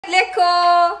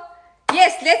Leko.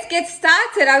 Yes, let's get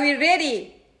started. Are we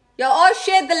ready? You all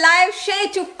share the live. Share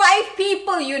to 5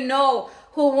 people you know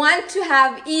who want to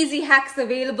have easy hacks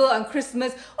available on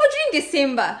Christmas or during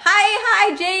December.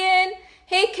 Hi, Jayan.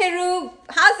 Hey, Kerub.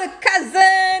 How's a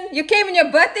cousin? You came in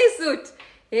your birthday suit.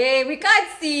 Hey, we can't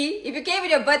see. If you came in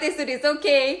your birthday suit, it's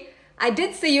okay. I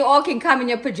did say you all can come in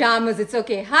your pajamas. It's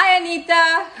okay. Hi,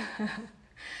 Anita.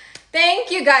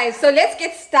 Thank you, guys. So let's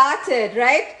get started,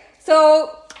 right?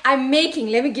 So I'm making,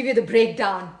 let me give you the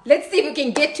breakdown. Let's see if we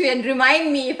can get to it and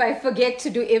remind me if I forget to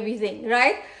do everything,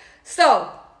 right?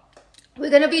 So we're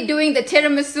going to be doing the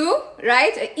tiramisu,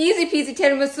 right? An easy peasy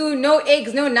tiramisu, no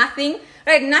eggs, no nothing,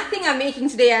 right? Nothing I'm making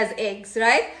today has eggs,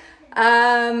 right?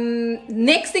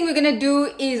 Next thing we're going to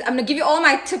do is I'm going to give you all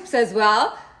my tips as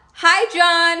well. Hi,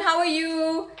 John. How are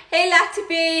you? Hey, Lati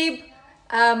babe.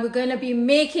 We're going to be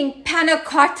making panna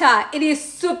cotta. It is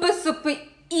super, super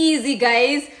easy,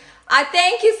 guys.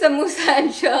 Thank you, Samusa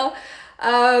and Joe.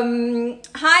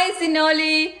 Hi,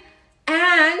 Zinoli.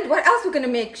 And what else we're going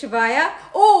to make, Shivaya?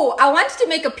 Oh, I wanted to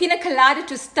make a pina colada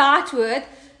to start with.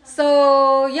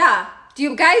 So, yeah. Do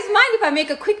you guys mind if I make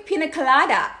a quick pina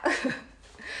colada?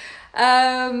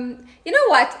 You know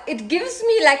what? It gives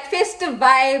me like festive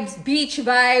vibes, beach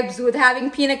vibes with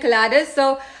having pina coladas.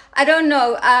 So, I don't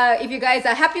know if you guys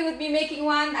are happy with me making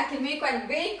one. I can make one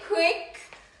very quick.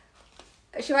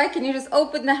 Shivai, can you just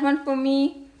open that one for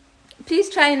me? Please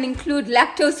try and include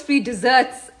lactose-free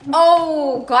desserts.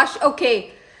 Oh, gosh,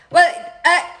 okay. Well,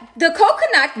 the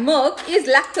coconut milk is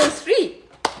lactose-free.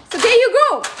 So there you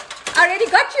go. I already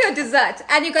got you a dessert.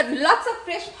 And you got lots of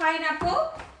fresh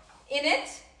pineapple in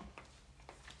it.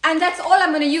 And that's all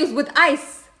I'm going to use with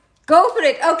ice. Go for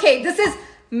it. Okay, this is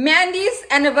Mandy's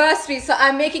anniversary, so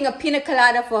I'm making a pina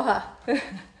colada for her.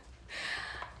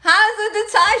 How's it,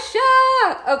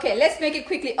 Natasha? Okay, let's make it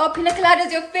quickly. Oh, pina colada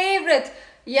is your favorite.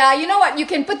 Yeah, you know what? You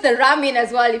can put the rum in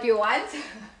as well if you want.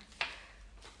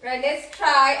 Right, let's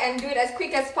try and do it as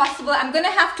quick as possible. I'm going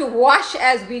to have to wash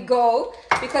as we go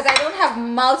because I don't have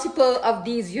multiple of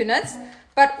these units.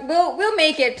 But we'll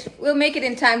make it. We'll make it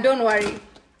in time. Don't worry.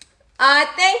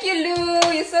 Thank you,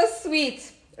 Lou. You're so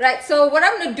sweet. Right, so what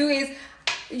I'm going to do is,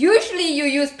 usually you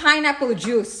use pineapple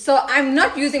juice. So I'm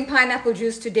not using pineapple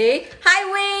juice today. Hi,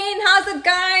 Wayne. How's it,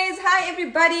 guys? Hi,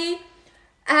 everybody.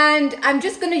 And I'm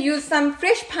just going to use some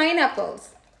fresh pineapples.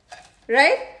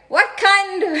 Right? What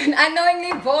kind?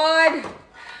 Unknowingly bored.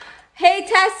 Hey,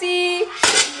 Tassie.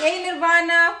 Hey,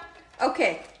 Nirvana.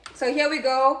 Okay, so here we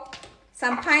go.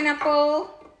 Some pineapple.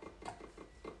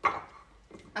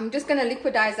 I'm just going to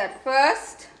liquidize that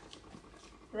first.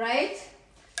 Right?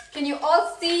 Can you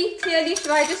all see clearly?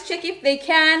 Should I just check if they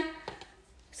can?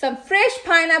 Some fresh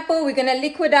pineapple. We're going to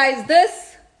liquidize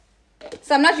this.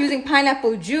 So I'm not using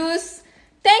pineapple juice.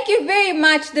 Thank you very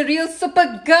much, the real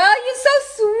super girl. You're so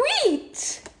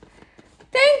sweet.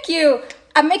 Thank you.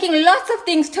 I'm making lots of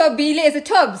things. Tobile is a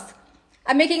Tobs.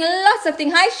 I'm making lots of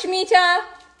things. Hi, Shmita.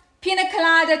 Pina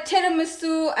colada,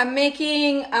 tiramisu. I'm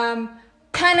making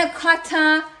panna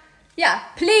cotta. Yeah,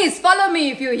 please follow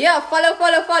me if you're here. Follow.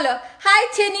 Hi,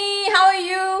 Tinny. How are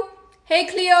you? Hey,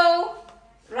 Cleo.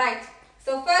 Right.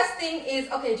 So first thing is,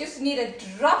 okay, just need a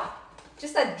drop.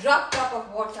 Just a drop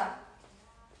of water.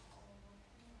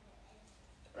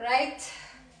 Right.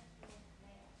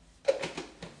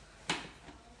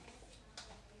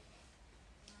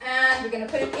 And we're going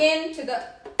to put it into the...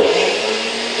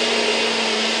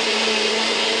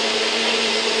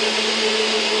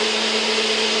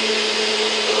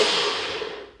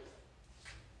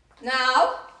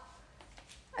 Now,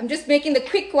 I'm just making the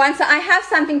quick one, so I have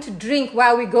something to drink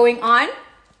while we're going on.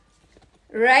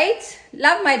 Right?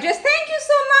 Love my dress. Thank you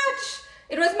so much.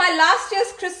 It was my last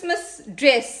year's Christmas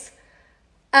dress.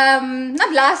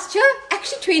 Not last year,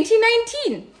 actually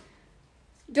 2019.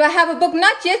 Do I have a book?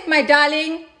 Not yet, my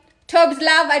darling. Tobes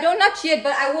love, I don't, not yet,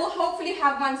 but I will hopefully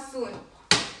have one soon.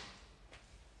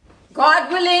 God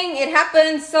willing, it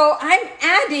happens. So I'm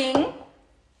adding,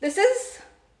 this is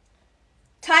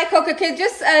Thai cocoa. Okay,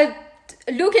 just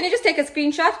Lou, can you just take a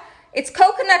screenshot? It's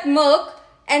coconut milk,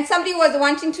 and somebody was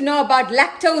wanting to know about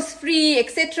lactose free,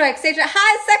 etc., etc.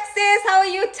 Hi, success. How are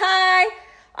you,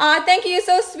 Thai? Thank you. You're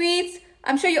so sweet.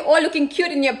 I'm sure you're all looking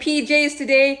cute in your PJs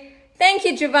today. Thank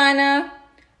you, Giovanna.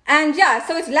 And yeah,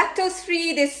 so it's lactose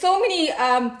free. There's so many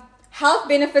health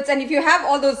benefits, and if you have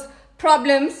all those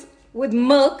problems with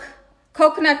milk,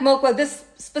 coconut milk, well, this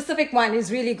specific one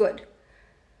is really good.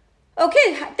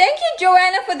 Okay, thank you,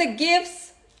 Joanna, for the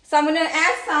gifts. So I'm going to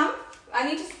add some. I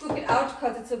need to scoop it out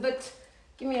because it's a bit...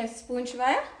 Give me a spoon,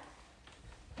 Shivaya.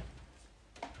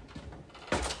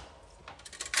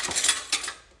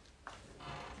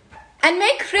 And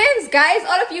make friends, guys.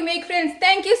 All of you make friends.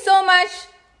 Thank you so much.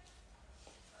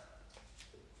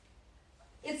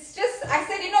 It's just, I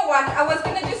said, you know what? I was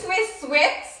going to just wear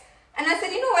sweats. And I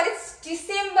said, you know what? It's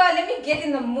December. Let me get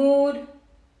in the mood.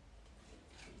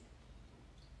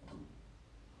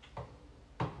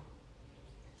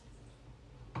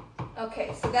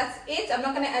 Okay, so that's it. I'm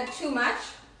not going to add too much.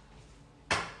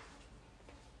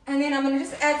 And then I'm going to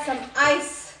just add some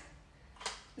ice.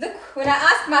 Look, when I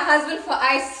asked my husband for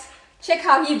ice, check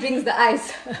how he brings the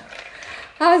ice.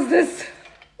 How's this?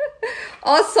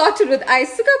 All sorted with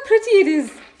ice. Look how pretty it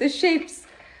is, the shapes.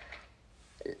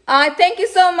 Thank you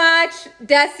so much,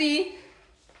 Dasi.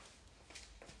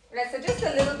 Right, so just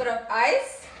a little bit of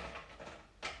ice.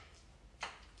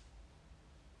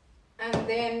 And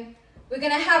then we're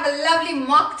going to have a lovely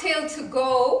mocktail to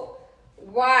go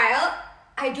while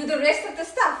I do the rest of the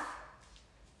stuff.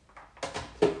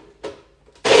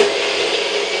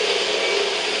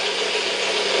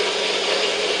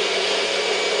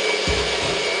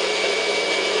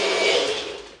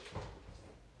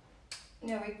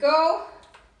 There we go.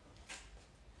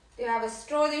 Do you have a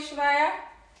straw there, Shivaya?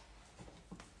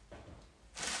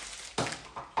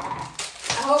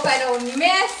 I hope I don't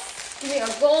miss. Give me a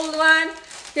gold one.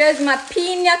 Here's my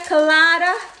Pina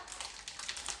colada.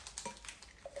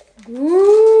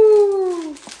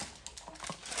 Ooh.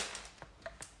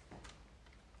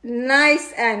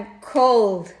 Nice and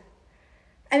cold.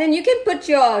 And then you can put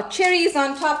your cherries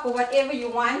on top or whatever you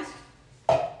want.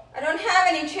 I don't have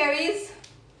any cherries.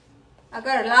 I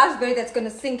got a raspberry that's going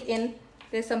to sink in.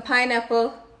 There's some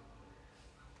pineapple.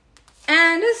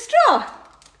 And a straw.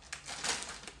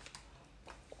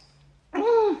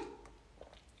 Mm.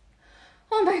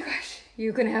 Oh my gosh.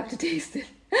 You're going to have to taste it.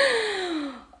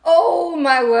 Oh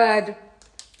my word.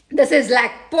 This is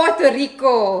like Puerto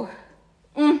Rico.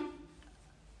 Mm.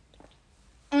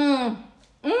 Mm.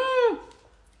 Mm.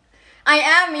 I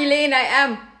am, Elaine, I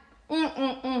am.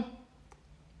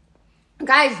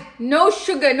 Guys, no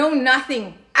sugar, no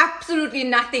nothing. Absolutely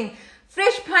nothing.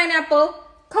 Fresh pineapple,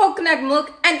 coconut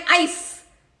milk, and ice.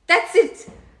 That's it.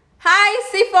 Hi,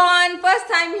 Siphon. First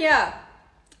time here.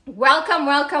 Welcome,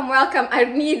 welcome, welcome. I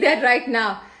need that right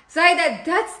now. Zaida,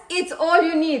 that's it. All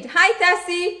you need. Hi,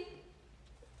 Tassie.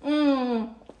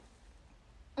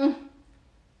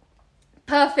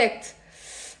 Perfect.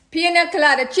 Pina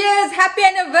colada. Cheers. Happy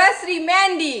anniversary,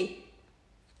 Mandy.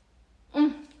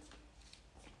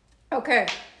 Okay.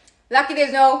 Lucky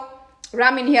there's no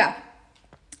ramen here.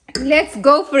 Let's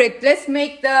go for it. Let's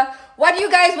make the... What do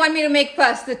you guys want me to make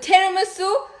first? The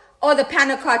tiramisu or the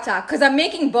panna cotta? Because I'm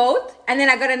making both. And then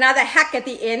I got another hack at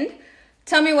the end.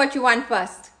 Tell me what you want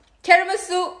first.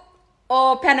 Tiramisu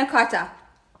or panna cotta?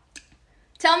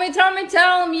 Tell me.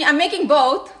 I'm making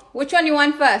both. Which one you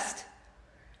want first?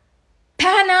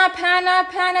 Panna.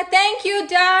 Thank you,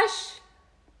 Dash.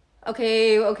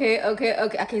 Okay.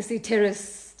 I can see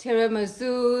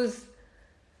tiramisus.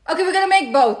 Okay, we're gonna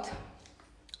make both.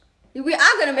 We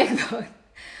are gonna make both.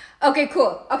 Okay,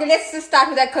 cool. Okay, let's just start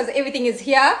with that because everything is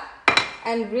here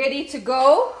and ready to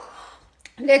go.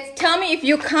 Tell me if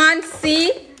you can't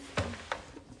see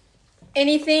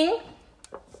anything.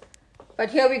 But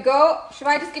here we go.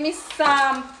 Shivai, just give me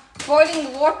some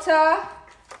boiling water.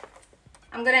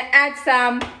 I'm gonna add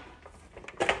some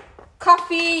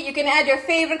coffee. You can add your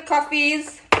favorite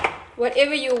coffees,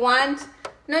 whatever you want.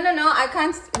 No, I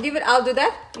can't leave it. I'll do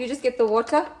that. You just get the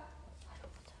water.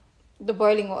 The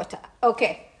boiling water.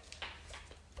 Okay.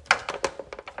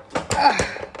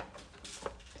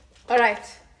 All right.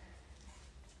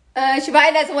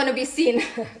 Shivai doesn't want to be seen.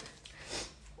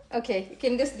 Okay, you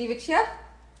can just leave it here.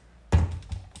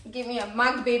 Give me a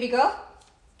mug, baby girl.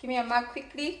 Give me a mug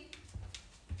quickly.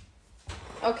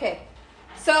 Okay.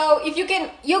 So if you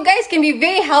guys can be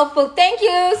very helpful. Thank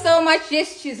you so much.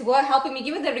 Yes, she's helping me.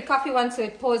 Give me the coffee one so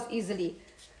it pours easily.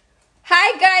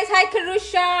 Hi guys. Hi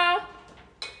Karusha.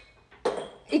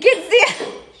 You can see.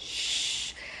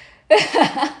 Shh.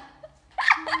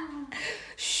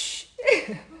 Shh.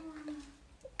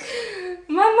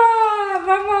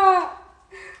 Mama.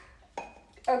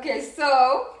 Okay,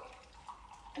 so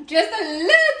just a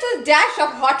little dash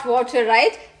of hot water,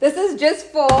 right? This is just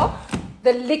for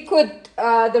the liquid,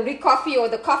 the coffee or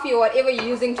the coffee or whatever you're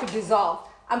using to dissolve.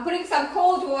 I'm putting some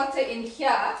cold water in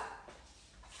here.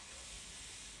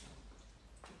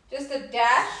 Just a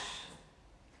dash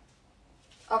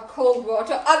of cold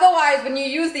water. Otherwise, when you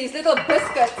use these little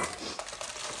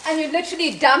biscuits and you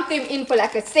literally dump them in for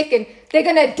like a second, they're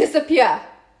gonna disappear.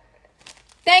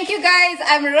 Thank you guys,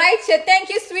 I'm right here. Thank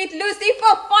you, sweet Lucy,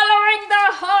 for following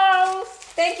the house.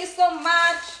 Thank you so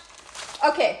much.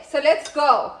 Okay, so let's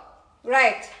go.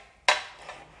 Right.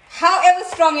 however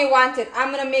strong you want it.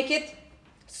 I'm gonna make it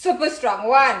super strong.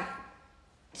 1,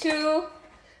 2.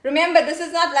 Remember, this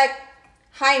is not like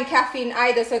high in caffeine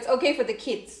either, so it's okay for the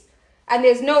kids. And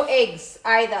there's no eggs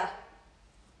either.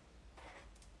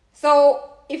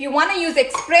 So if you want to use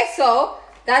espresso,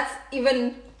 that's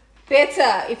even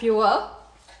better, if you will.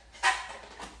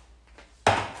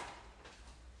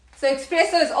 So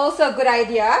espresso is also a good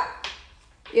idea,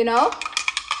 you know.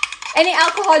 Any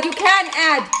alcohol you can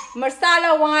add,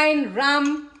 marsala wine,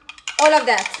 rum, all of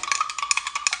that.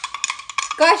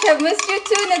 Gosh, I've missed you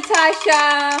too,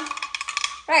 Natasha.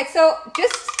 Right, so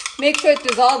just make sure it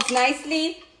dissolves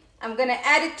nicely. I'm gonna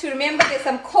add it to, remember there's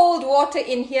some cold water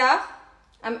in here.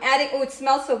 I'm adding, oh, it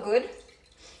smells so good.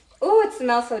 Oh, it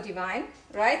smells so divine.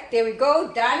 Right, there we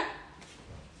go, done.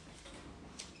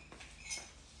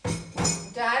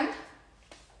 Done.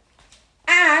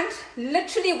 And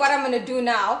literally what I'm gonna do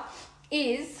now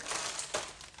is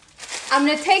I'm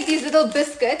gonna take these little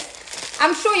biscuits.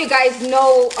 I'm sure you guys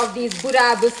know of these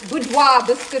boudoir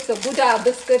biscuits or Buddha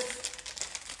biscuits.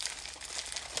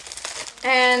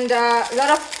 And a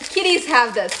lot of kiddies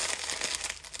have this.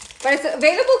 But it's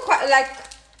available quite like,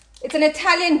 it's an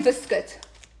Italian biscuit.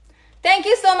 Thank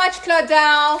you so much,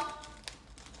 Claudel.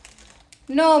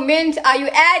 No, Mint, are you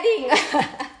adding?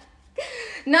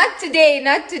 Not today,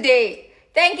 not today.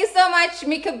 Thank you so much,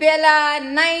 Mikabella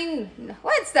 9.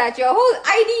 What's that? Your whole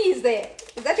ID is there.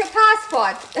 Is that your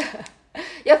passport?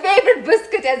 Your favorite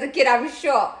biscuit as a kid, I'm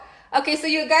sure. Okay, so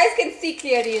you guys can see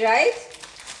clearly, right?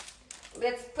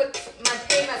 Let's put my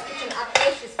Prima's kitchen up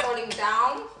there. She's falling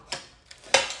down.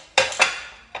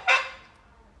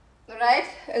 Right?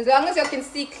 As long as you can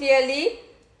see clearly.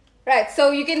 Right,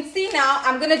 so you can see now,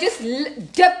 I'm going to just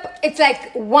dip. It's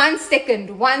like 1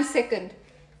 second, 1 second.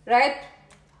 Right?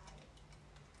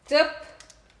 Dip.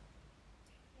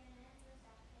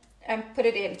 And put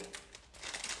it in.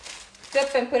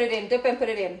 Dip and put it in, dip and put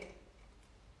it in.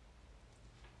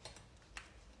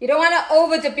 You don't want to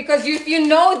over dip because if you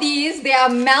know these, they are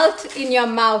melt in your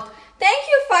mouth. Thank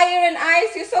you, Fire and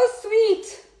Ice. You're so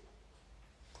sweet.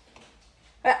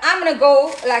 Right, I'm going to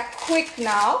go like quick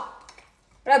now.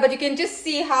 Right, but you can just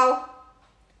see how.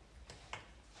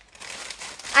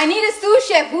 I need a sous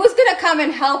chef. Who's going to come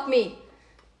and help me?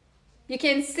 You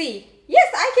can see.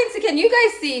 Yes, I can see. Can you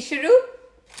guys see, Shiru?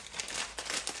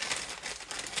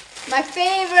 My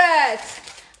favorite.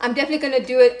 I'm definitely going to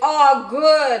do it. Oh,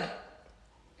 good.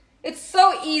 It's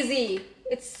so easy.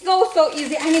 It's so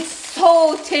easy and it's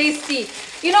so tasty.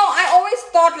 You know, I always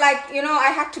thought like, you know, I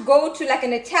had to go to like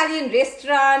an Italian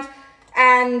restaurant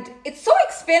and it's so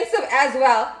expensive as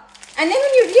well. And then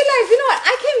when you realize, you know what,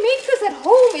 I can make this at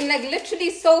home in like literally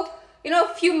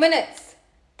a few minutes.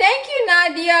 Thank you,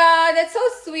 Nadia. That's so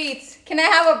sweet. Can I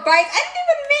have a bite? I didn't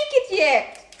even make it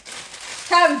yet.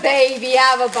 Come, baby,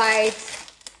 have a bite.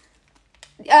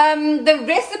 The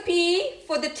recipe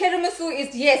for the tiramisu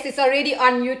is, yes, it's already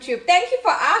on YouTube. Thank you for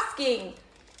asking.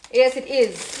 Yes, it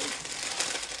is.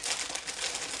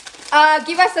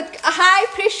 Give us a hi,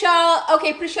 Prishal.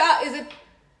 Okay, Prishal, is it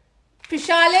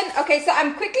Prishalin? Okay, so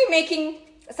I'm quickly making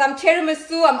some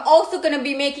tiramisu. I'm also going to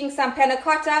be making some panna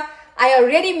cotta. I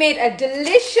already made a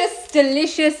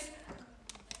delicious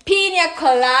Pina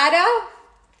colada.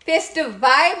 Festive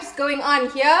vibes going on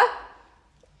here.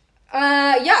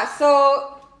 Yeah,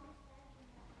 so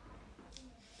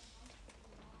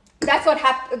that's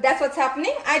what's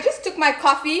happening. I just took my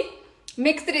coffee,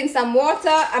 mixed it in some water.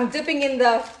 I'm dipping in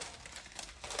the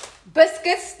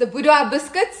biscuits, the boudoir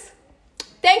biscuits.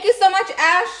 Thank you so much,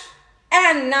 Ash.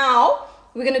 And now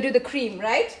we're gonna do the cream,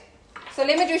 right? So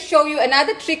let me just show you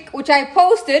another trick which I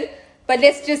posted, but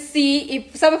let's just see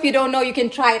if some of you don't know, you can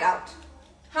try it out.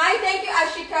 Hi, thank you,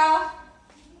 Ashika.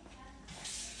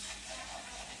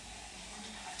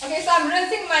 Okay, so I'm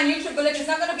rinsing my NutriBullet. It's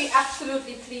not going to be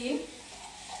absolutely clean.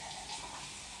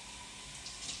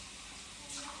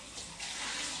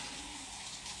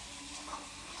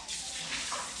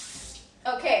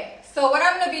 Okay, so what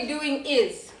I'm going to be doing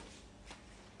is,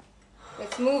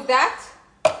 let's move that.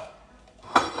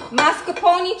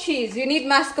 Mascarpone cheese. You need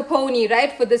mascarpone,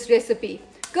 right, for this recipe.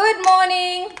 Good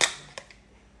morning.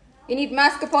 You need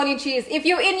mascarpone cheese. If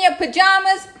you're in your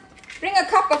pajamas, bring a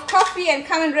cup of coffee and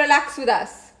come and relax with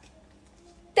us.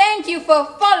 Thank you for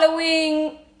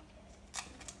following.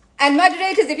 And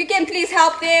moderators, if you can please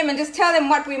help them and just tell them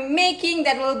what we're making,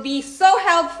 that will be so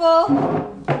helpful.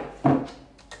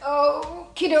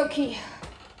 Okie dokie.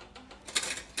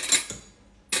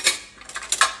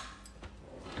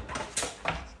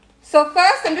 So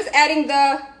first, I'm just adding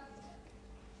the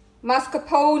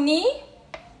mascarpone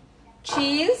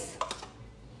cheese.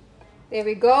 There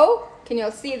we go. Can you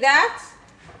all see that?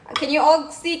 Can you all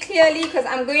see clearly? Because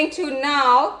I'm going to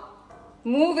now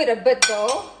move it a bit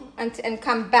though and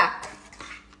come back.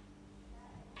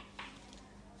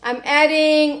 I'm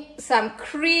adding some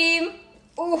cream.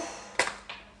 Oof.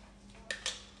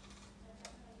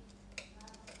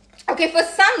 Okay, for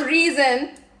some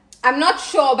reason, I'm not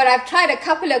sure, but I've tried a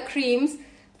couple of creams,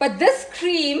 but this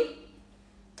cream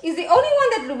is the only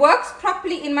one that works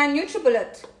properly in my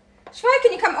NutriBullet. Shwai,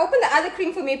 can you come open the other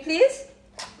cream for me, please?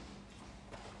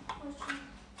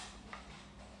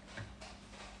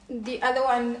 The other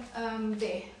one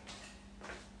there.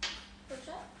 What's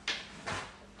that?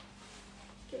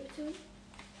 Give it to me.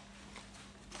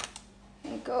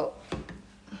 There you go.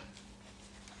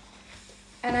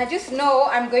 And I just know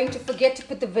I'm going to forget to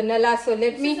put the vanilla, so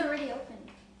let me... This is already open.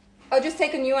 Oh, just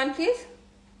take a new one, please.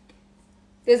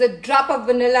 There's a drop of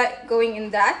vanilla going in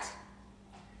that.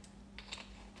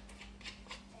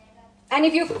 And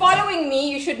if you're following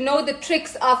me, you should know the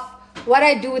tricks of what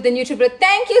I do with the NutriBullet.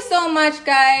 Thank you so much,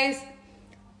 guys.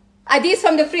 Are these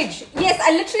from the fridge? Yes,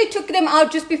 I literally took them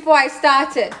out just before I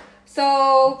started.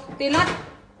 So they're not...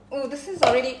 Oh, this is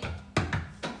already...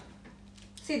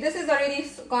 See, this is already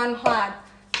gone hard.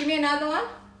 Give me another one.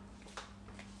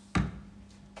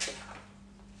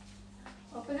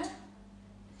 Open it.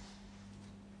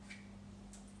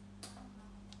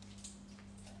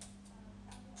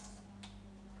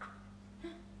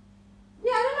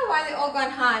 Yeah, I don't know why they all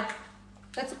gone hard.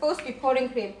 That's supposed to be pouring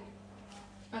cream.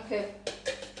 Okay.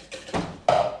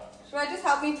 Should I just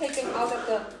help me take them out of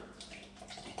the...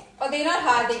 Oh, they're not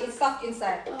hard. They're soft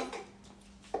inside. Oh.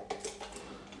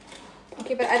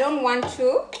 Okay, but I don't want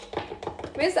to.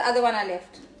 Where's the other one I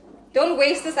left? Don't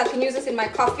waste this. I can use this in my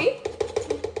coffee.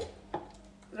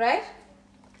 Right?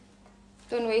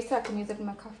 Don't waste it. I can use it in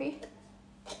my coffee.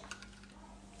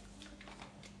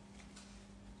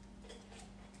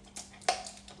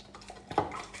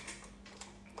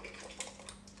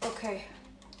 Okay.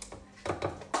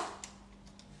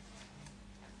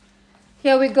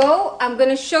 Here we go. I'm going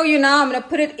to show you now. I'm going to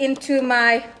put it into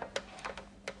my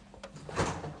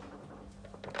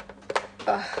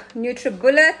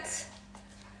NutriBullet.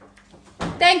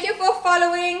 Thank you for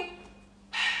following.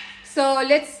 So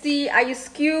let's see. Are you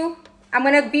skew? I'm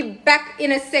going to be back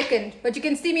in a second, but you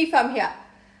can see me from here.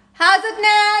 How's it,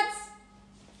 Nats?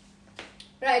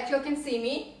 Right, you can see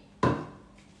me.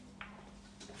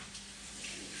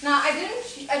 Now I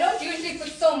don't usually put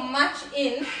so much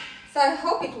in, so I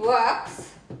hope it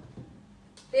works.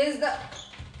 There's the...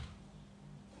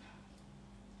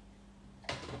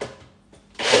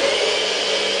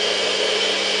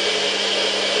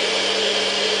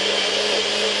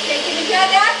 Okay, can you hear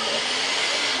that?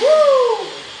 Woo!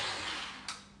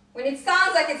 When it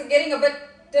sounds like it's getting a bit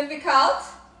difficult.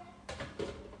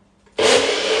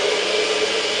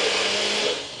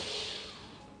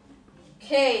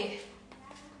 Okay.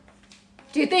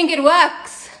 Do you think it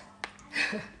works?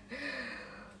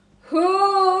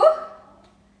 Who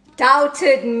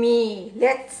doubted me?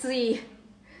 Let's see.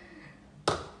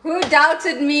 Who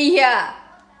doubted me here?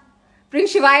 Bring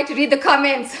Shivaya to read the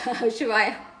comments.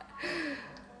 Shivaya.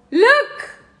 Look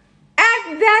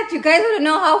at that. You guys want to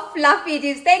know how fluffy it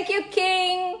is. Thank you,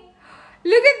 King.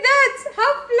 Look at that.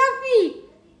 How fluffy.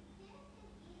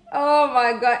 Oh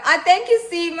my God. Thank you,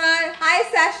 Seema. Hi,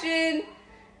 Sashin.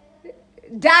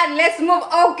 Done. Let's move.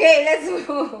 Okay, let's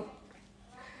move.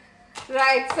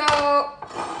 Right, so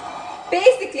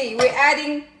basically we're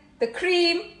adding the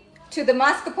cream to the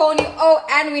mascarpone. Oh,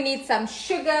 and we need some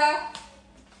sugar.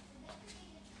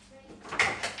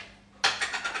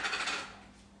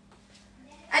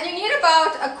 And you need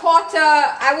about a quarter,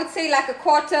 I would say like a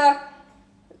quarter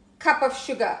cup of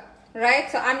sugar, right?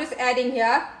 So I'm just adding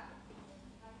here.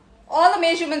 All the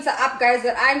measurements are up, guys,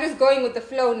 but I'm just going with the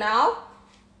flow now.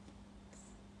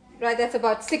 Right, that's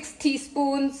about 6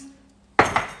 teaspoons.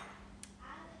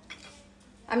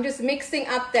 I'm just mixing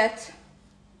up that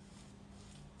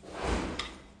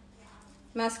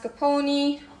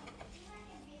mascarpone.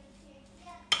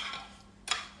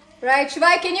 Right,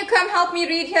 Shivai, can you come help me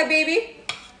read here, baby?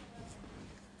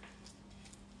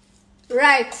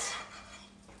 Right.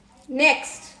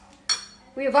 Next,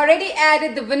 we've already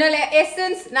added the vanilla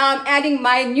essence. Now I'm adding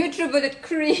my NutriBullet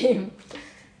cream.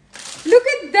 Look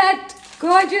at that.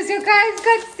 Gorgeous, you guys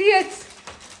can't see it.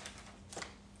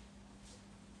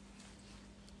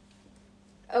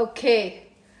 Okay.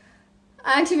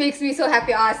 Auntie makes me so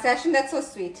happy. Our session, that's so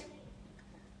sweet.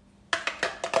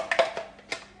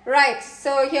 Right,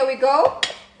 so here we go.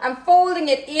 I'm folding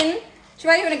it in.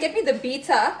 Shivaya, you want to get me the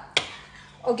beater?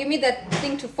 Or give me that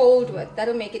thing to fold with.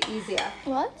 That'll make it easier.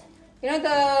 What? You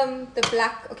know the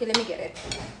black... Okay, let me get it.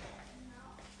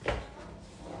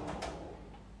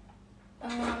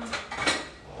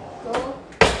 Go.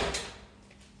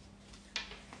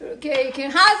 Okay,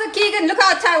 how's the Keegan? Look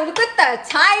how time. Look at the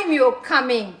time you're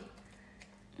coming.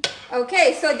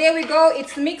 Okay, so there we go.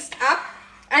 It's mixed up,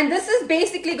 and this is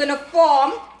basically gonna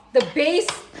form the base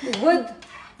with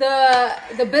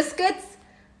the biscuits.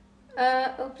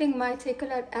 Opening my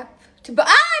Takealot app to buy.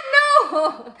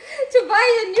 To buy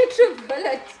a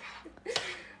NutriBullet.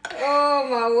 Oh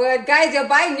my word, guys! You're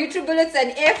buying NutriBullets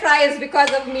and air fryers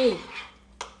because of me.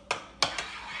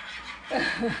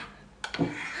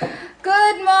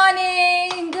 Good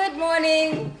morning. Good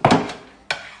morning.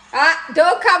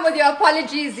 Don't come with your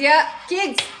apologies here,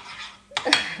 kids.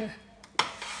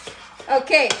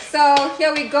 Okay, so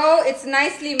here we go. It's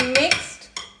nicely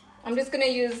mixed. I'm just gonna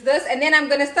use this, and then I'm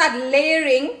gonna start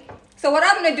layering. So what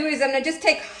I'm gonna do is I'm gonna just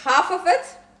take half of it,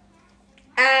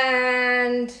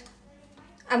 and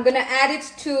I'm gonna add it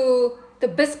to the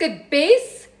biscuit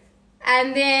base,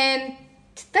 and then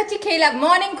 30 Caleb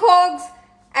morning cogs,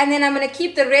 and then I'm gonna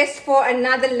keep the rest for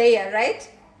another layer, right?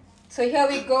 So here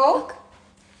we go.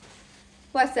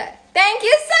 What's that? Thank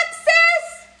you,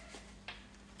 success!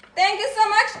 Thank you so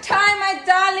much, Ty, my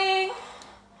darling.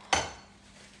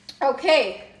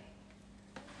 Okay.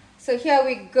 So here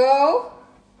we go.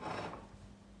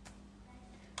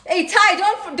 Hey, Ty,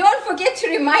 don't forget to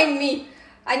remind me.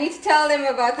 I need to tell them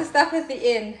about the stuff at the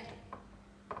end.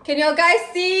 Can you guys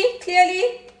see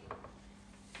clearly?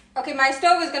 Okay, my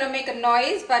stove is going to make a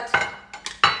noise, but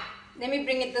let me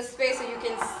bring it this way so you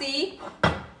can see.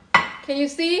 Can you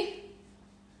see?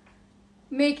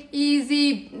 Make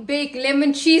easy bake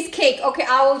lemon cheesecake. Okay,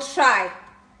 I will try.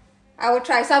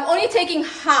 So I'm only taking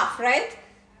half, right?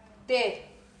 There.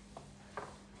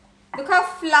 Look how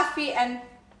fluffy and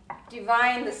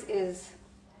divine this is.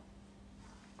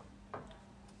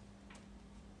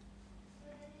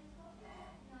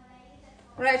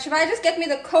 Right, should I just get me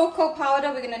the cocoa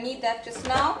powder? We're going to need that just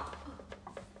now.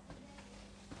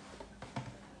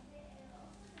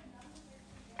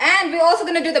 And we're also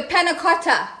going to do the panna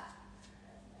cotta.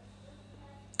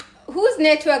 Whose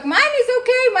network? Mine is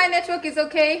okay. My network is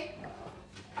okay.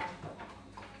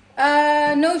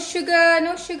 No sugar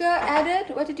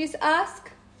added. What did you ask?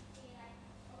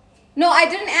 No, I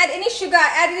didn't add any sugar. I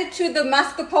added it to the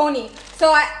mascarpone.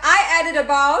 So I added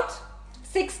about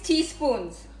 6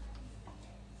 teaspoons.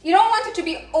 You don't want it to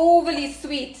be overly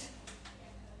sweet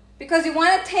because you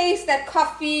want to taste that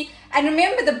coffee. And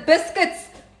remember, the biscuits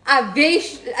are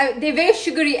they're very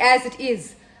sugary as it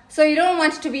is. So you don't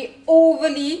want it to be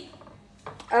overly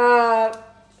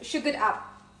sugared up.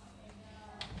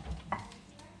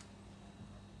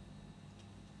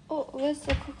 Oh, where's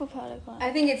the cocoa powder gone?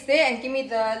 I think it's there, and give me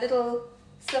the little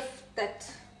sift that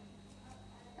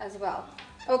as well.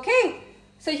 Okay,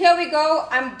 so here we go.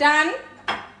 I'm done.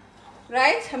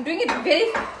 Right? I'm doing it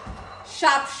very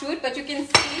sharp shoot, but you can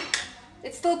see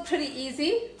it's still pretty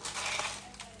easy.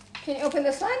 Can you open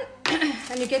this one?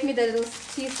 And you get me the little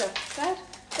tea sift, right?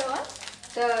 The what?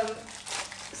 The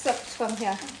sift from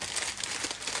here.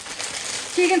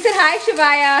 So you can say hi,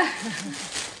 Shivaya.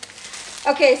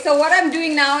 Okay, so what I'm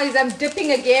doing now is I'm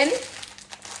dipping again.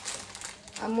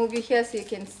 I'll move you here so you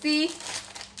can see.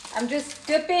 I'm just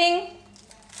dipping.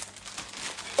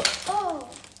 Oh.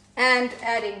 And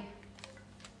adding.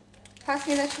 Pass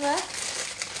me that, Shivaya.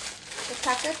 The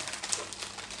packet.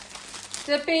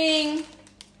 Dipping.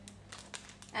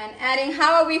 And adding.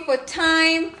 How are we for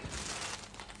time?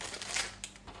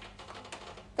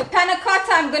 The panna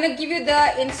cotta, I'm going to give you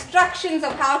the instructions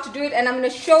of how to do it, and I'm going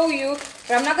to show you,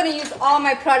 but I'm not going to use all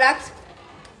my products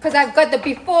because I've got the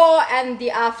before and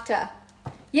the after.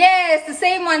 Yes, the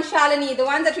same one, Shalini, the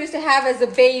ones that we used to have as a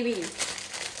baby.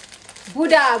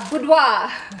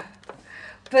 Boudoir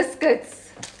biscuits.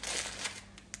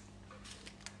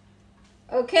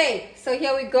 Okay, so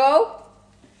here we go.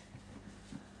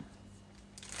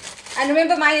 And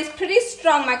remember, mine is pretty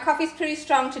strong. My coffee is pretty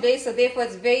strong today, so therefore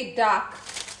it's very dark.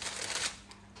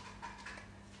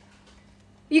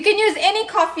 You can use any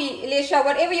coffee, Elisha,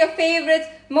 whatever your favorite.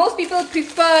 Most people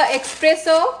prefer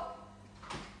espresso.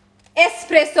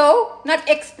 Espresso, not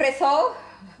espresso.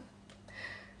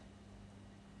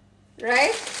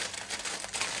 Right?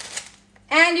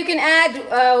 And you can add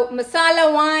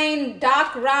masala wine,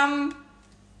 dark rum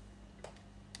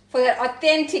for that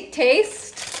authentic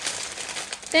taste.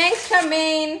 Thanks,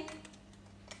 Charmaine.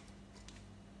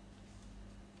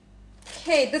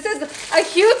 Okay, this is a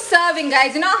huge serving,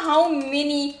 guys. You know how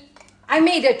many? I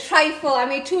made a trifle. I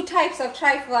made 2 types of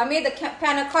trifle. I made the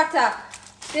panna cotta.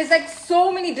 There's like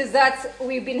so many desserts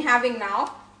we've been having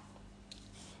now.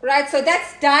 Right, so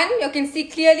that's done. You can see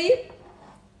clearly.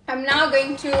 I'm now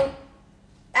going to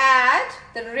add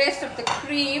the rest of the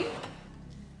cream.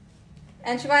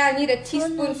 And Shivaya, I need a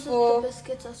teaspoon for... The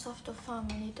biscuits are soft or firm,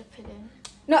 you need to put in.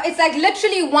 No, it's like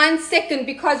literally 1 second,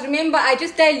 because remember I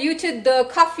just diluted the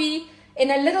coffee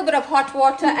in a little bit of hot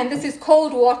water, and this is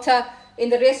cold water in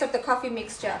the rest of the coffee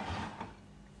mixture.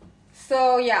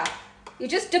 So yeah, you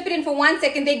just dip it in for 1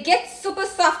 second. They get super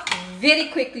soft very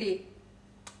quickly.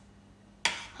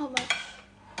 How much?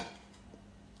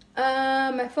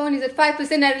 My phone is at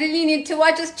 5%. I really need to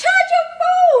watch. Just charge your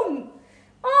phone.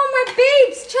 Oh, my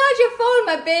babes, charge your phone,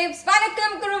 my babes.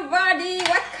 Vanakkam Guruvadi,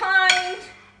 what kind?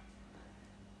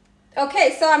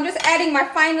 Okay, so I'm just adding my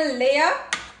final layer.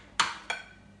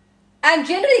 And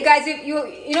generally, guys, if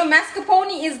you know,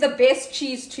 mascarpone is the best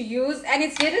cheese to use, and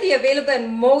it's readily available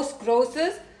in most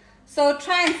grocers. So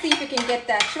try and see if you can get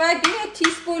that. Should I do a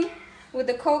teaspoon with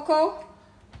the cocoa?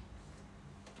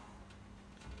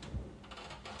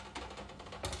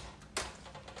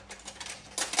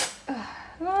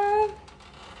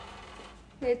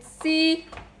 Let's see.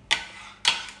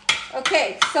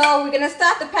 Okay, so we're gonna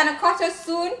start the panna cotta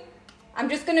soon. I'm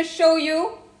just gonna show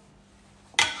you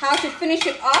how to finish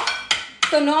it off.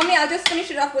 So normally I'll just finish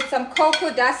it off with some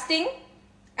cocoa dusting,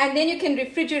 and then you can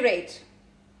refrigerate.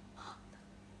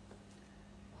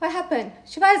 What happened?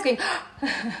 Shivaya's going.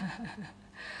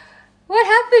 What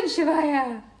happened,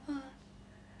 Shivaya?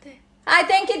 Hi,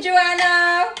 thank you,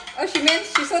 Joanna. Oh, she meant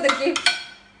she saw the gift.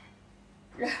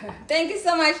 Thank you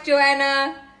so much,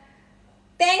 Joanna.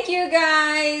 Thank you,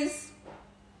 guys.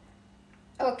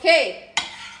 Okay.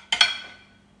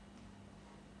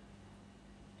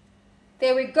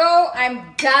 There we go.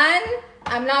 I'm done.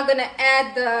 I'm now going to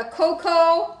add the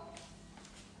cocoa.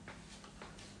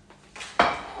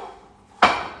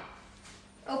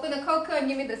 Open the cocoa and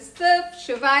give me the sip,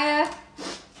 Shivaya.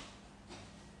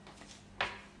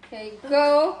 There you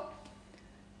go.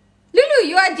 Lulu,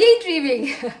 you are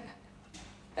daydreaming.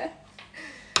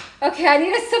 Okay, I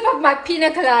need a sip of my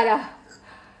pina colada.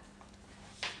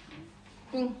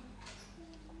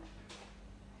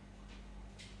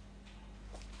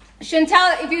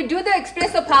 Chantal, if you do the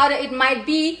espresso powder, it might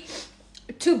be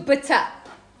too bitter.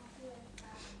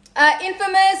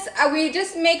 Infamous, we're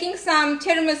just making some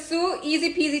tiramisu,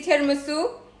 easy peasy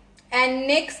tiramisu. And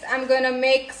next, I'm going to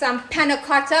make some panna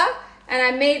cotta. And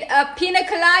I made a pina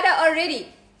colada already.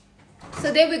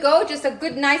 So there we go, just a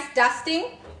good nice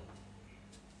dusting.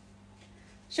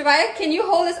 Shivaya, can you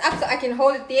hold this up so I can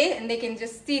hold it there and they can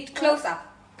just see it close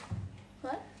up?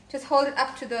 What? Just hold it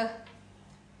up to the...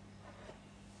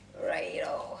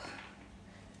 Righto.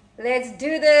 Let's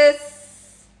do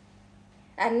this.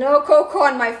 And no cocoa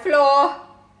on my floor.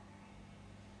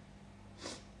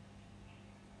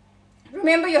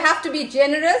 Remember, you have to be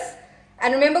generous.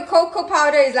 And remember, cocoa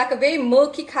powder is like a very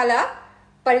milky color,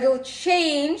 but it will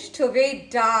change to a very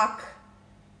dark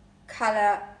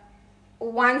color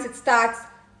once it starts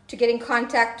to get in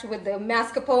contact with the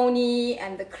mascarpone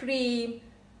and the cream.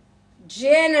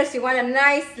 Generous, you want a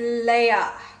nice layer.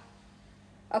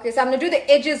 Okay, so I'm going to do the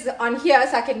edges on here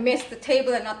so I can mess the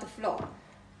table and not the floor.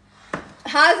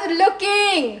 How's it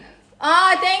looking?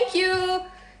 Ah, thank you.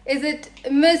 Is it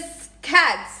Miss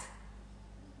Katz?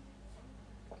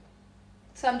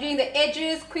 So I'm doing the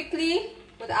edges quickly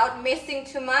without messing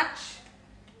too much.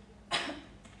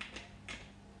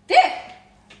 There.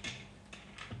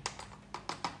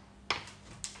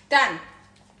 Done.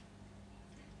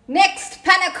 Next,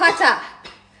 panna cotta.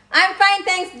 I'm fine,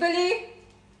 thanks, Billy.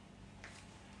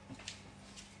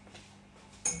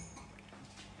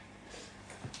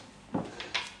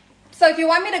 So if you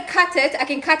want me to cut it, I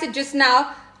can cut it just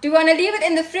now. Do you want to leave it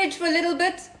in the fridge for a little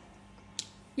bit?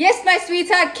 Yes, my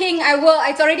sweetheart King, I will.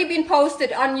 It's already been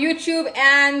posted on YouTube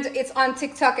and it's on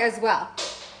TikTok as well.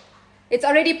 It's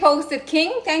already posted,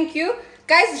 King. Thank you.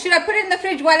 Guys, should I put it in the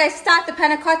fridge while I start the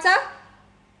panna cotta?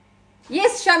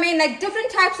 Yes, Charmaine, like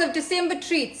different types of December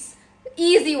treats.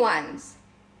 Easy ones.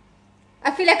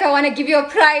 I feel like I want to give you a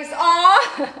prize.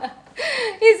 Oh,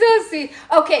 he's so sweet.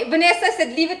 Okay, Vanessa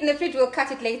said leave it in the fridge. We'll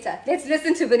cut it later. Let's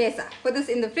listen to Vanessa. Put this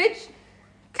in the fridge.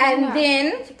 And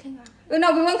then... Oh,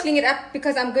 no, we won't clean it up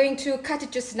because I'm going to cut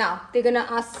it just now. They're going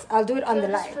to ask, I'll do it on the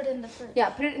live. Put it in the fridge. Yeah,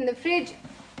 put it in the fridge.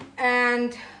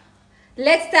 And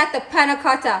let's start the panna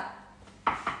cotta.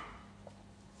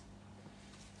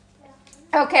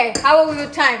 Okay, how are we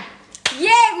with time?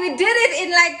 Yeah, we did it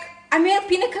in like, I made a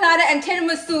pina colada and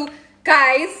tiramisu,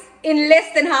 guys, in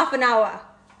less than half an hour.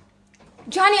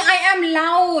 Johnny, I am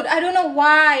loud. I don't know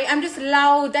why. I'm just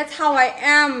loud. That's how I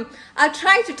am. I'll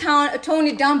try to tone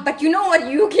it down, but you know what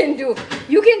you can do?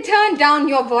 You can turn down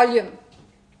your volume.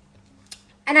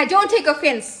 And I don't take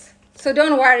offense, so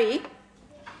don't worry.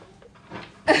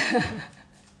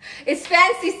 It's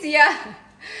fancy, Sia.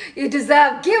 You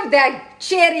deserve. Give that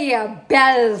cherry a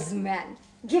bells, man.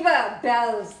 Give her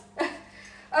bells.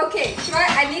 Okay, sure.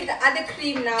 I need the other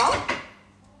cream now.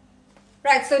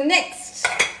 Right, so next.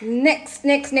 Let's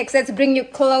bring you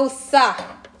closer.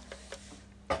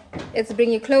 Let's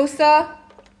bring you closer.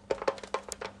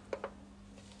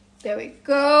 There we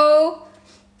go.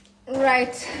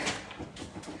 Right.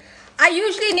 I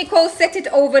usually, Nicole, set it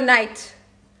overnight.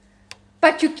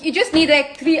 But you just need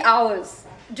like 3 hours.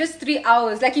 Just 3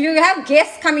 hours. Like if you have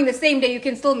guests coming the same day, you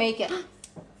can still make it.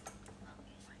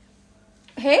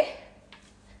 Hey?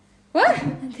 What?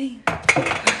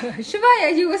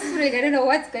 Shivaya, you whispering. I don't know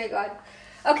what's going on.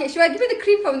 Okay, Shivaya, give me the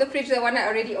cream from the fridge, the one I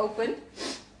already opened.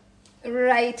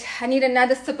 Right. I need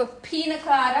another sip of Pina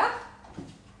colada.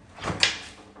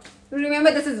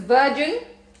 Remember, this is virgin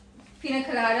Pina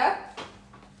colada.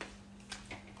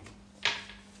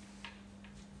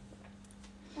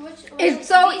 It's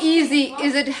so easy.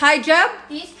 Is it hijab?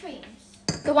 These creams.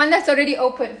 The one that's already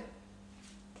open.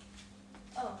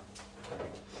 Oh.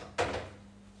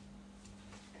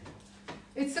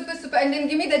 It's super. And then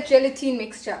give me the gelatin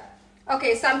mixture.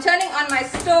 Okay, so I'm turning on my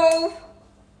stove.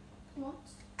 What?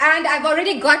 And I've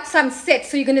already got some set,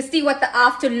 so you're gonna see what the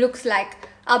after looks like.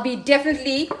 I'll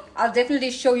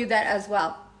definitely show you that as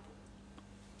well.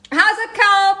 How's it,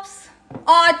 Kalps?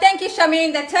 Oh, thank you,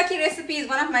 Shamin. The turkey recipe is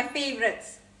one of my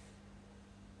favorites.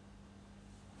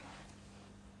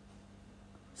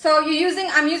 So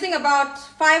I'm using about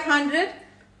 500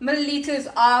 milliliters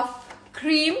of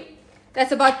cream.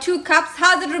 That's about 2 cups.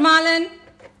 How's it, Ramalan?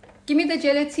 Give me the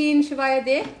gelatin, Shivaya,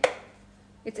 there.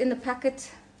 It's in the packet.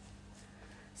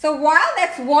 So while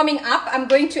that's warming up, I'm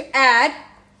going to add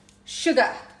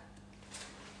sugar.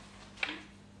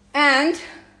 And,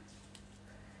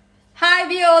 hi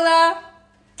Viola.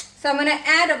 So I'm going to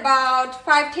add about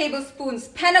 5 tablespoons.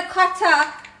 Panna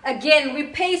cotta, again, we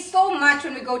pay so much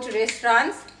when we go to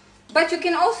restaurants. But you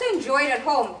can also enjoy it at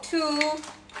home. 2,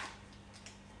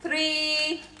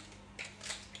 3,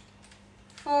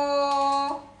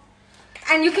 4.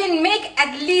 And you can make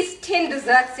at least 10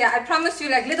 desserts here. I promise you,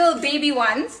 like little baby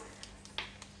ones.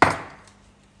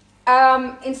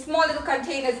 In small little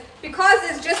containers. Because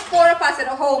it's just 4 of us at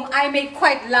home, I make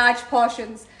quite large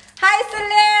portions. Hi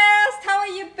Celeste, how are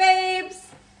you, babes?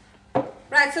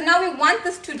 Right, so now we want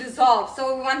this to dissolve.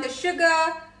 So we want the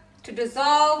sugar to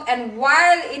dissolve, and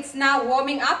while it's now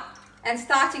warming up and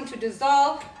starting to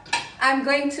dissolve, I'm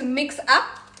going to mix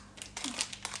up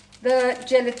the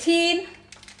gelatin.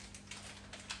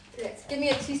 Let's give me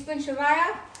a teaspoon,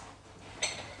 Shivaya.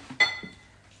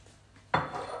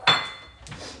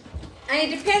 And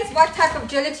it depends what type of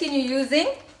gelatin you're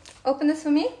using. Open this for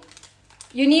me.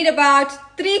 You need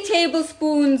about 3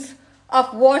 tablespoons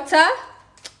of water.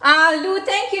 Lou,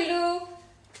 thank you, Lou.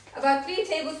 About 3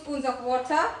 tablespoons of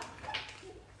water.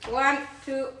 1,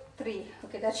 2, 3.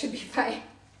 Okay, that should be fine.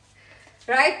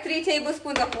 Right, 3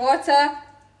 tablespoons of water.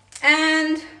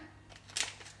 And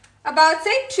about,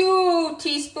 say, 2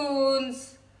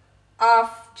 teaspoons of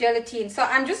gelatin. So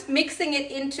I'm just mixing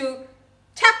it into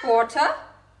tap water.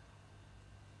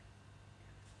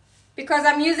 Because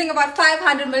I'm using about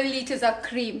 500 milliliters of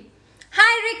cream.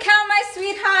 Hi, Rika, my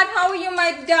sweetheart. How are you,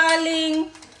 my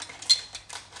darling?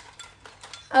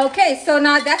 Okay, so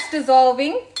now that's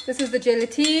dissolving. This is the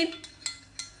gelatin.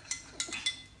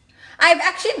 I've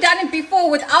actually done it before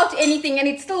without anything and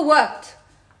it still worked.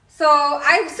 So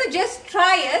I suggest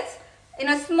try it in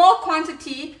a small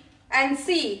quantity and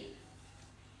see.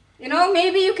 You know,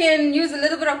 maybe you can use a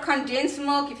little bit of condensed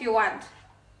milk if you want.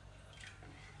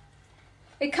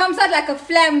 It comes out like a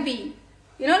flambe.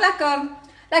 You know, like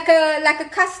a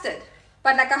custard,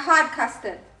 but like a hard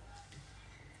custard.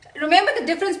 Remember the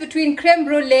difference between creme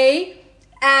brulee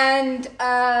and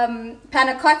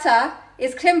panna cotta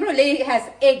is creme brulee has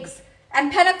eggs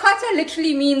and panna cotta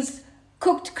literally means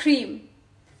cooked cream.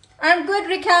 I'm good,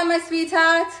 Rika, my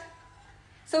sweetheart.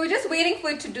 So we're just waiting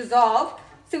for it to dissolve.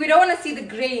 So we don't want to see the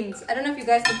grains. I don't know if you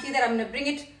guys can see that. I'm going to bring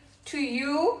it to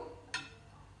you.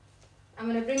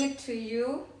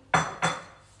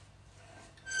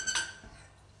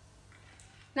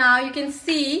 Now you can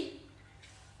see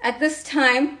at this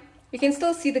time, you can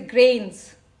still see the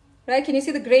grains, right? Can you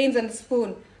see the grains on the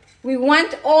spoon? We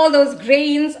want all those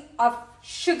grains of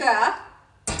sugar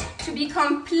to be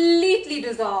completely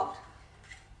dissolved,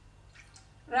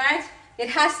 right? It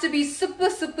has to be super,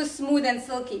 super smooth and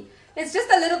silky. It's just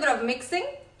a little bit of mixing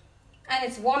and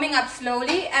it's warming up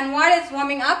slowly. And while it's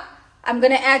warming up, I'm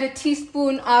going to add a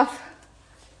teaspoon of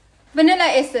vanilla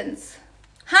essence.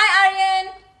 Hi,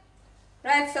 Aryan.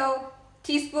 Right, so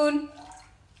teaspoon,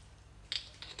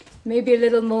 maybe a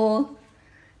little more.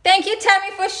 Thank you,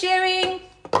 Tammy, for sharing.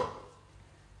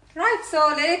 Right,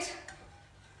 so let it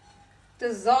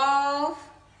dissolve.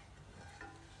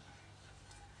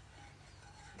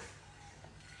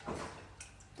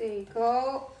 There you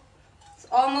go. It's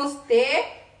almost there.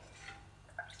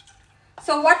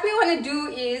 So what we want to do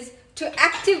is to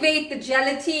activate the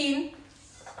gelatin.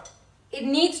 It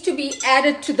needs to be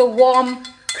added to the warm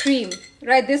cream,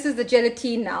 right? This is the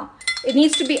gelatin now. It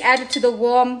needs to be added to the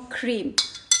warm cream.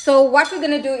 So what we're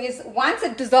going to do is once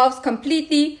it dissolves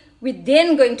completely, we're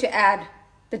then going to add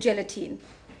the gelatin.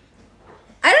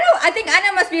 I don't know. I think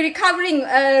Anna must be recovering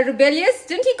rebellious.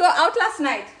 Didn't he go out last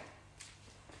night?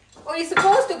 Or he's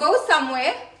supposed to go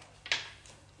somewhere.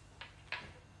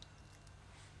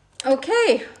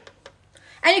 Okay.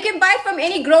 And you can buy it from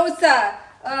any grocer.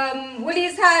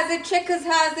 Woolies has it, Checkers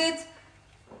has it.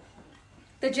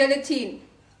 The gelatin.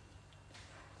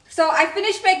 So I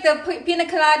finished making the pina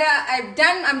colada.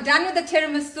 I'm done with the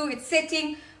tiramisu. It's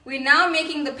setting. We're now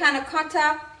making the panna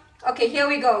cotta. Okay, here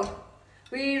we go.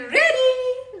 We're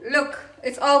ready. Look,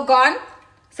 it's all gone.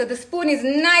 So the spoon is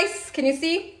nice. Can you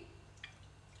see?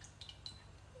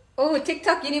 Oh,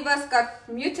 TikTok universe got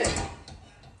muted.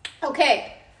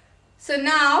 Okay. So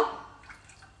now,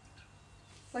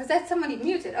 was that somebody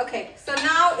muted? Okay, so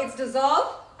now it's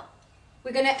dissolved.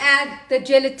 We're going to add the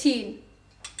gelatin,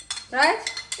 right?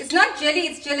 It's not jelly,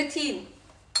 it's gelatin.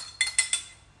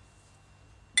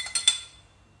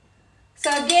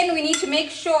 So again, we need to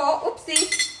make sure,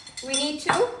 oopsie, we need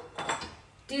to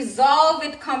dissolve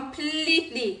it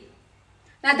completely.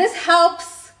 Now this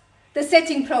helps the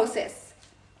setting process.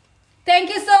 Thank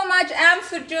you so much, Ams,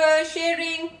 for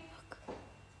sharing.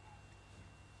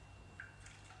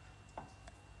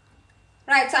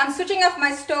 Right, so I'm switching off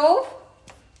my stove.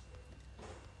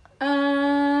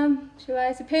 Should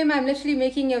I say, Perima, I'm literally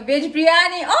making your veg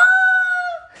biryani.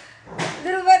 Oh,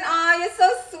 little one, oh, you're so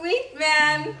sweet,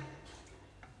 man.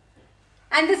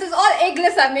 And this is all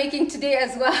eggless I'm making today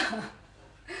as well.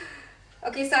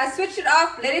 Okay, so I switched it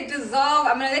off, let it dissolve.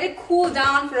 I'm gonna let it cool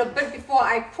down for a bit before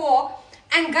I pour.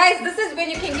 And guys, this is when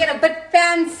you can get a bit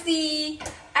fancy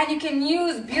and you can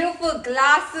use beautiful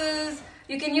glasses.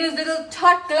 You can use little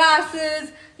tot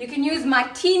glasses. You can use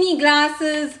martini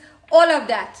glasses. All of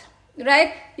that,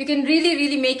 right? You can really,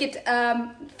 really make it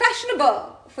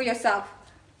fashionable for yourself,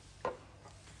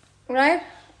 right?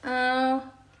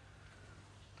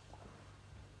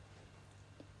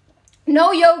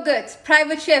 No yogurt,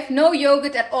 private chef, no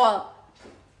yogurt at all.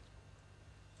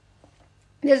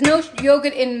 There's no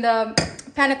yogurt in the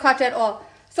panna cotta at all.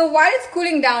 So while it's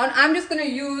cooling down, I'm just going to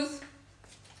use...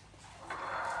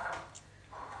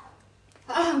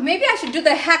 maybe I should do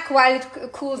the hack while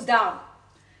it cools down.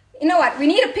 You know what? We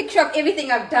need a picture of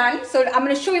everything I've done. So I'm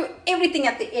going to show you everything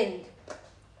at the end.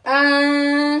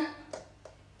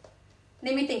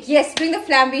 Let me think. Yes, bring the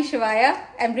flambe, Shivaya,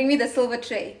 and bring me the silver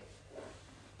tray.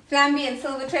 Flambe and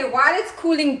silver tray while it's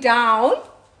cooling down.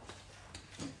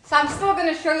 So I'm still going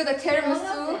to show you the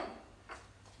tiramisu.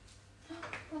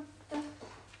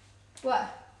 What?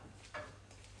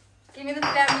 Give me the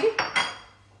flambe.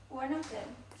 One of them.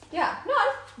 Yeah, no,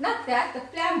 not that, the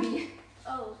flambe.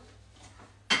 Oh.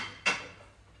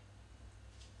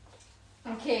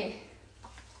 Okay.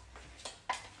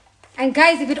 And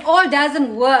guys, if it all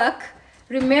doesn't work,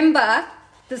 remember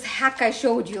this hack I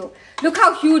showed you. Look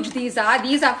how huge these are.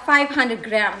 These are 500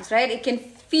 grams, right? It can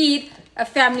feed a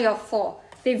family of 4.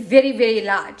 They're very, very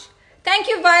large. Thank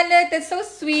you, Violet. That's so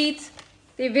sweet.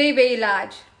 They're very, very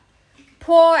large.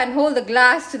 Pour and hold the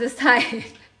glass to the side.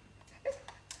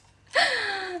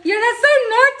 You're not so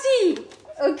naughty.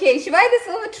 Okay, should I use the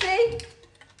silver tray?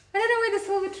 I don't know where the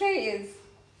silver tray is.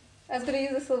 I was going to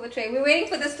use the silver tray. We're waiting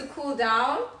for this to cool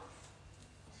down.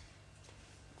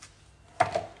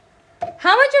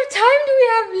 How much of time do we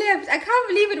have left? I can't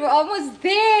believe it. We're almost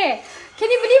there.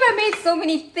 Can you believe I made so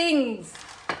many things?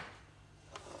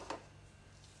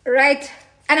 Right.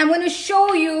 And I'm going to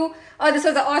show you. Oh, this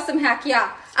was an awesome hack.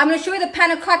 Yeah. I'm going to show you the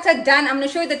panna cotta done. I'm going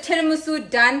to show you the tiramisu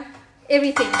done.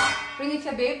 Everything. Bring it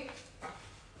here, babe.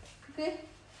 Okay.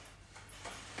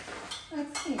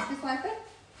 Let's see. Just wipe it.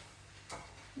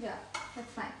 Yeah,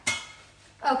 that's fine.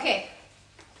 Okay.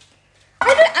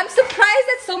 I'm surprised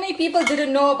that so many people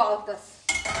didn't know about this.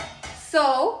 So,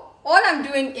 all I'm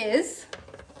doing is...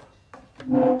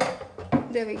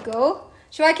 There we go.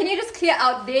 Shwai, can you just clear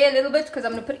out there a little bit? Because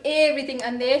I'm going to put everything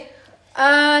on there.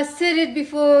 Set it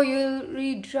before you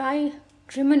re-dry.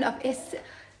 Dreaming of essay.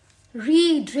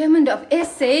 Re-dreaming of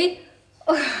essay.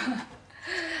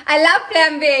 I love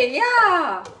flambe.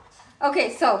 Yeah.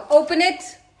 Okay, so open it.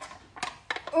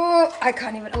 Oh, I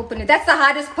can't even open it. That's the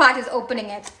hardest part, is opening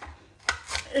it.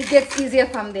 It gets easier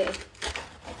from there.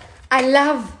 I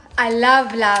love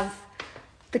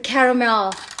the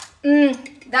caramel.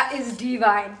 That is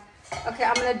divine. Okay,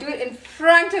 I'm gonna do it in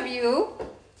front of you.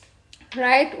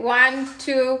 Right, 1,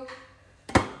 2.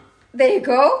 There you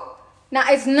go. Now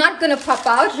it's not gonna pop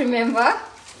out, remember?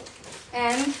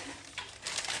 And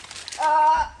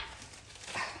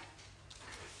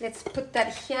let's put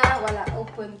that here while I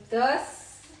open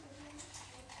this.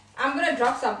 I'm gonna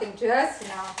drop something just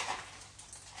now.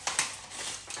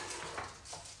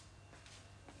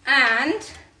 And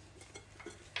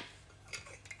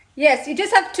yes, you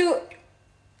just have to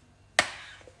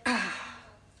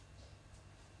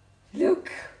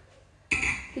look.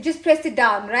 You just press it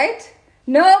down, right?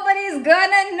 Nobody's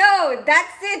gonna know.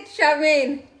 That's it,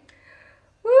 Charmaine.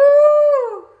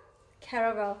 Woo!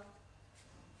 Caramel.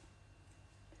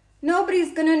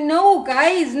 Nobody's gonna know,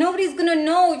 guys. Nobody's gonna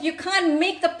know. If you can't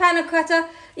make the panna cotta,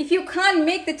 if you can't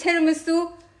make the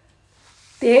tiramisu,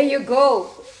 there you go.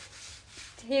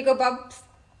 Here you go, Bubs.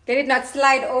 Let it not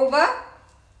slide over.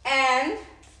 And,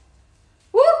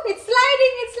 woo, it's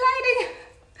sliding, it's sliding.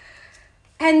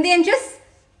 And then just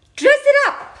dress it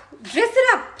up. Dress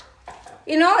it up.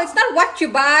 You know, it's not what you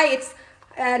buy, it's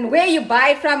and where you buy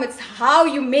it from, it's how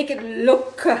you make it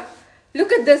look.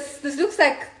 Look at this. This looks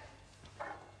like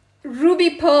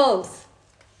ruby pearls.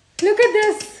 Look at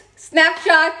this.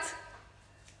 Snapshot.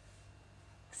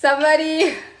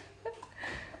 Somebody.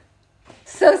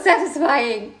 So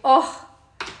satisfying. Oh,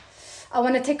 I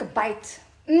want to take a bite.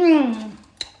 And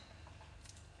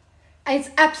it's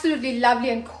absolutely lovely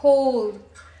and cold.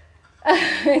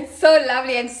 It's so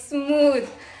lovely and smooth.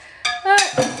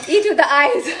 Eat with the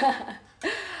eyes.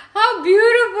 How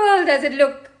beautiful does it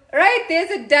look? Right, there's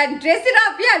it done. Dress it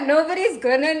up. Yeah, nobody's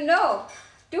gonna know.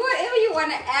 Do whatever you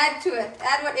want to add to it.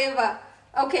 Add whatever.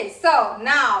 Okay, so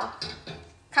now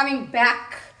coming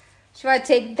back. Should I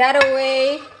take that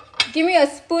away? Give me a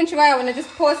spoon, Shivai. I want to just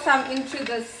pour some into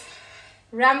this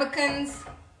ramekins.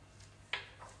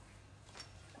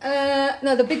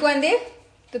 No, the big one there.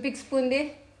 The big spoon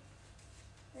there.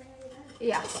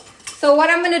 Yeah. So what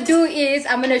I'm going to do is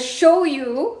I'm going to show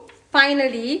you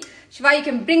finally. Shiva, you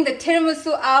can bring the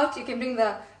tiramisu out. You can bring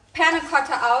the panna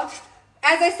cotta out.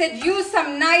 As I said, use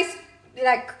some nice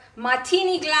like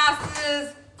martini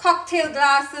glasses, cocktail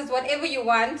glasses, whatever you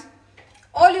want.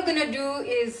 All you're going to do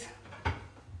is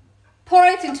pour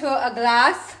it into a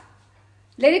glass.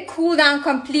 Let it cool down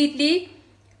completely.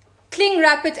 Cling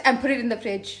wrap it and put it in the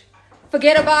fridge.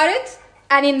 Forget about it.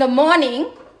 And in the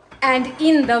morning,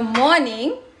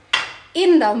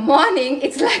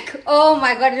 it's like, oh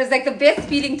my God, it was like the best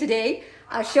feeling today.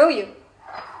 I'll show you.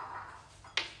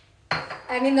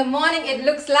 And in the morning, it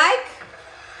looks like,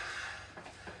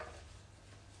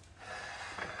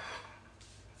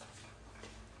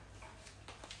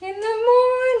 in the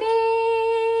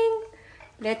morning,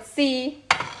 let's see.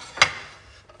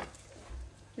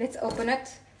 Let's open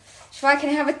it. Shwai, can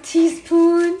I have a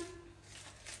teaspoon?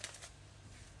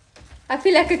 I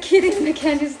feel like a kid in the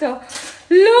candy store.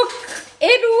 Look,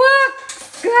 it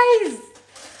works, guys.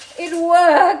 It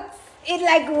works. It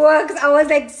like works. I was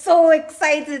like so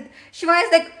excited. Shivai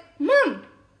is like, Mom,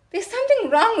 there's something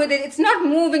wrong with it. It's not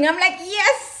moving. I'm like,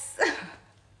 yes.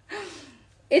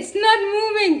 It's not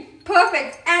moving.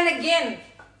 Perfect. And again,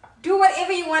 do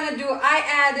whatever you want to do. I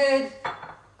added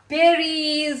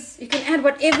berries. You can add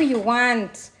whatever you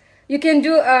want. You can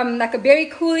do like a berry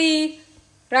coulis,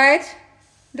 right?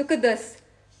 Look at this.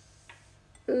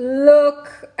 Look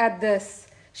at this.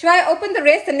 Should I open the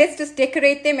rest and let's just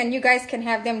decorate them and you guys can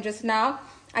have them just now.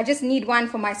 I just need one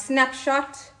for my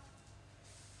snapshot.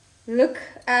 Look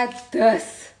at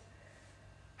this.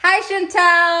 Hi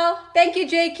Chantal. Thank you,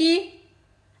 Jakey.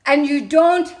 And you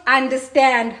don't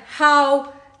understand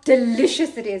how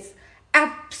delicious it is.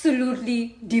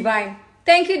 Absolutely divine.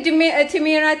 Thank you,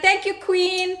 Timira. Thank you,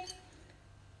 Queen.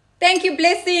 Thank you,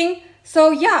 Blessing.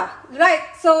 So yeah, right.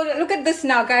 So look at this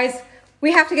now, guys.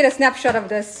 We have to get a snapshot of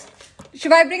this.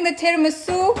 Should I bring the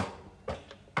tiramisu?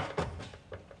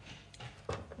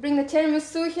 Bring the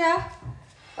tiramisu here.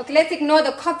 Okay, let's ignore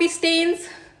the coffee stains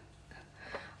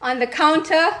on the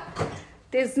counter.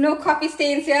 There's no coffee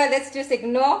stains here. Let's just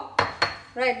ignore.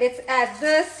 Right, let's add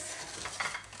this.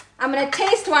 I'm going to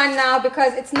taste one now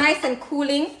because it's nice and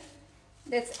cooling.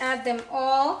 Let's add them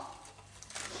all.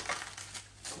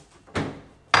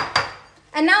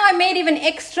 And now I made even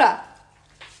extra.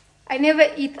 I never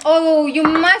eat. Oh, you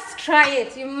must try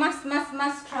it. You must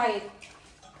try it.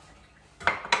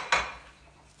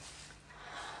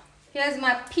 Here's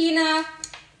my Pina,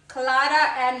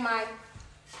 colada, and my...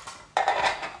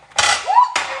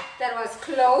 That was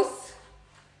close.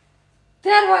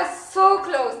 That was so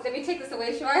close. Let me take this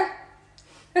away, sure.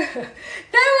 That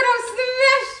would have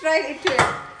smashed right into it.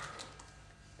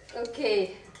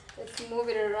 Okay, let's move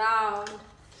it around.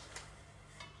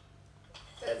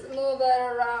 Let's move it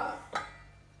around.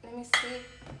 Let me see.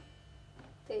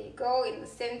 There you go, in the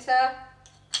center.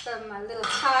 Got my little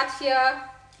heart here.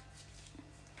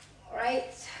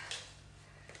 Alright.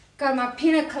 Got my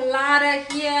pina colada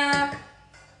here.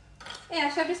 Yeah, I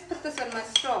should just put this on my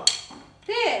straw.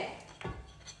 There.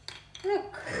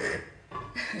 Look.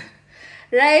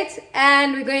 Right,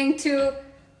 and we're going to,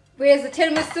 where's the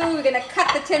tiramisu? We're going to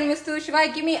cut the tiramisu.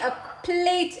 Shivai, give me a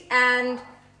plate and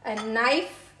a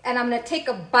knife. And I'm going to take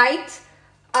a bite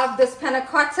of this panna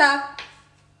cotta.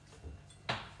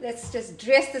 Let's just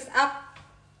dress this up.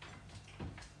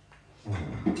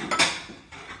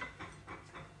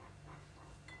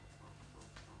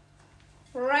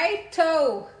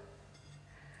 Righto.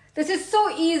 This is so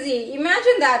easy.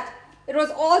 Imagine that it was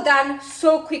all done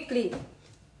so quickly.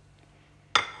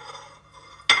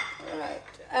 Alright.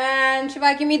 And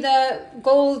Shivaya, give me the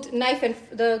gold knife and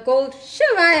the gold.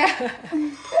 Shivaya.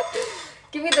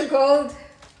 Give me the gold.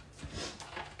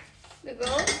 The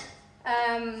gold.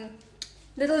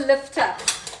 Little lifter.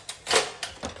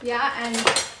 Yeah, and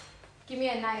give me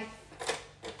a knife.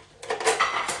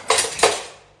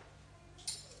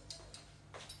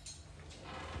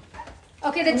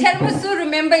 Okay, the tiramisu,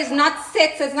 remember, is not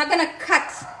set, so it's not going to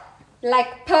cut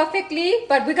like perfectly,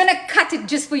 but we're going to cut it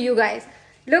just for you guys.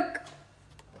 Look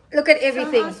at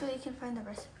everything. Also, you can find the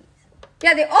recipes.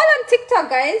 Yeah, they're all on TikTok,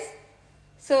 guys.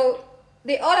 So,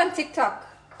 they're all on TikTok.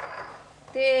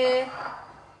 How did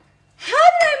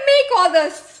I make all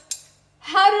this?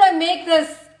 How did I make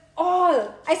this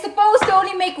all? I supposed to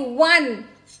only make one.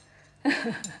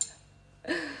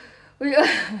 We're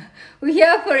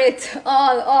here for it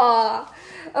all. Oh.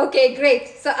 Okay,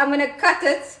 great. So I'm going to cut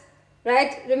it,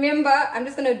 right? Remember, I'm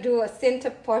just going to do a center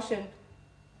portion.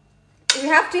 We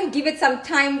have to give it some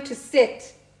time to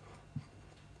sit.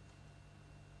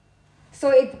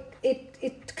 So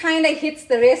it kind of hits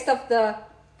the rest of the,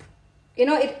 you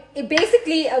know, it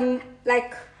basically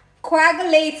like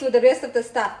coagulates with the rest of the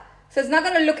stuff. So it's not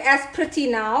going to look as pretty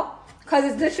now because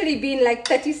it's literally been like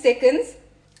 30 seconds.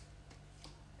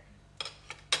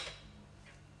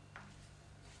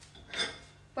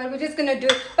 But we're just going to do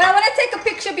it. But I want to take a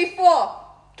picture before.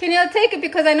 Can you take it?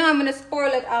 Because I know I'm going to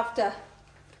spoil it after.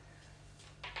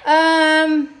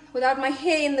 Without my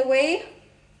hair in the way.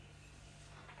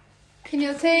 Can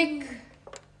you take...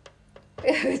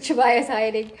 Chubaya is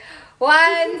hiding.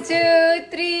 1, 2,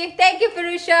 3. Thank you,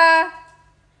 Farusha.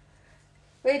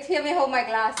 Wait, let me hold my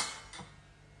glass.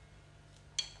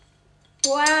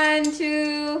 1,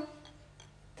 2,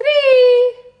 3.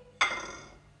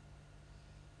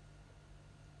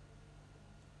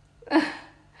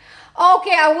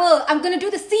 Okay, I will. I'm going to do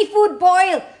the seafood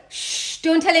boil. Shh,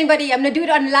 don't tell anybody. I'm going to do it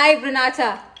on live,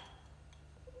 Renata.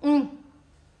 Who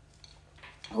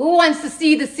wants to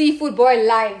see the seafood boil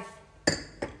live?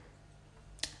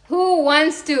 Who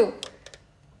wants to?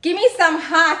 Give me some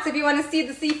hearts if you want to see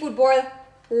the seafood boil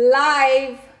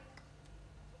live.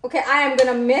 Okay, I am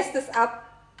going to mess this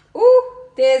up. Ooh,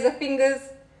 there's the fingers.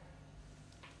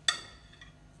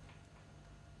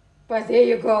 But there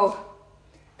you go.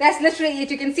 That's literally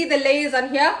it. You can see the layers on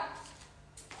here.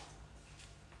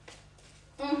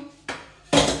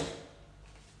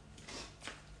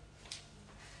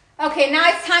 Okay, now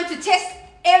it's time to test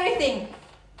everything.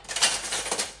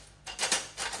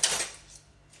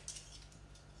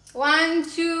 1,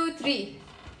 2, 3.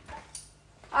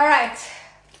 All right.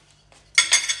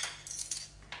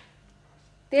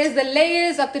 There's the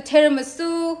layers of the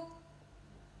tiramisu.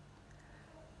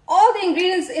 All the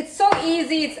ingredients, it's so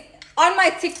easy. It's on my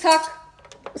TikTok,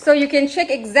 so you can check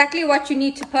exactly what you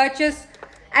need to purchase.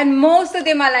 And most of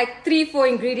them are like 3-4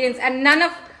 ingredients, and none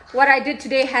of what I did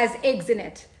today has eggs in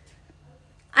it.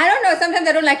 I don't know, sometimes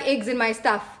I don't like eggs in my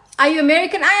stuff. Are you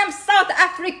American? I am South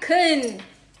African.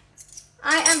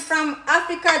 I am from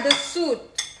Africa the Sud.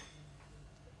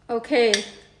 Okay.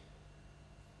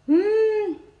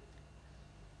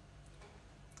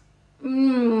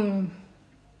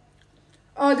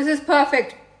 Oh, this is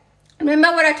perfect.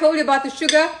 Remember what I told you about the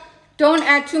sugar? Don't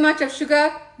add too much of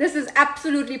sugar. This is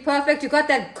absolutely perfect. You got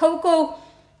that cocoa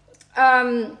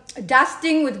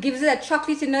dusting, which gives it that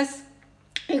chocolatiness.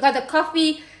 You got the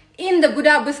coffee in the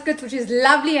Buddha biscuits, which is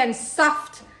lovely and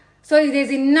soft. So there's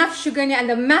enough sugar in here. And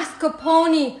the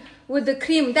mascarpone with the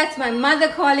cream. That's my mother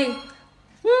calling.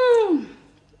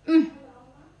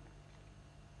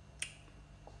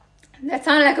 That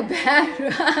sounded like a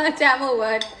bad Tamil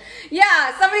word.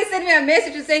 Yeah, somebody sent me a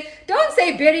message to say, don't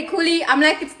say berry coolie. I'm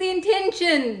like, it's the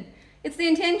intention. It's the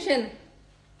intention.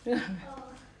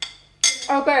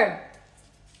 Okay.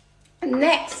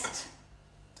 Next.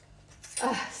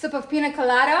 Sip of pina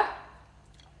colada.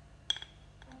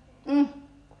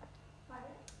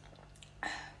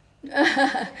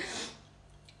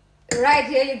 Right,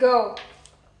 here you go.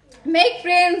 Make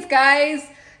friends, guys.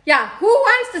 Yeah, who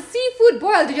wants the seafood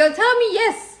boil? Did y'all tell me?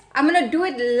 Yes, I'm gonna do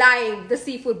it live, the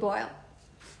seafood boil.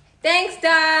 Thanks,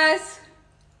 Das.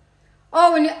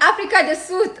 Oh, when you're Africa, the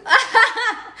suit.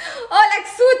 Oh, like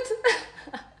suit.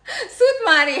 Suit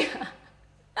Mari.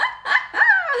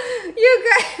 You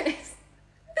guys.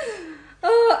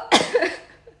 Oh.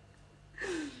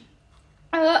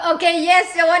 Okay,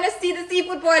 yes, I want to see the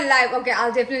seafood boil live. Okay,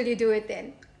 I'll definitely do it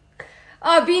then.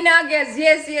 Oh, Pina,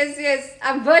 yes.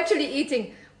 I'm virtually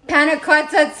eating. Panna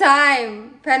cotta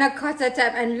time. Panna cotta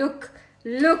time. And look,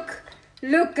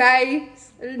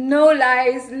 guys. No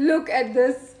lies. Look at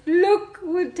this. Look,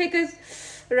 we'll take a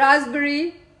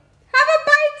raspberry. Have a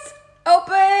bite.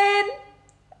 Open.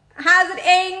 How's it,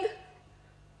 Eng?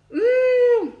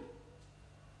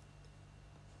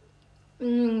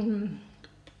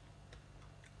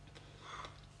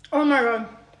 Oh my God.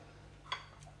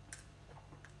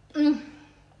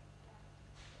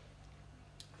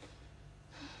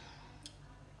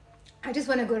 I just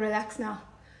want to go relax now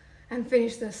and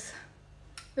finish this.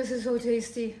 This is so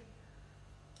tasty.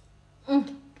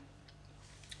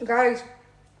 Guys,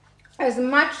 as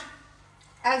much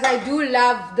as I do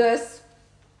love this,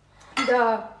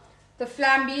 the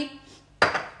flambe,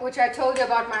 which I told you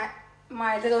about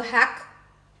my little hack,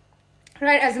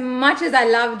 right? As much as I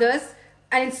love this,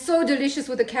 and it's so delicious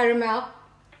with the caramel,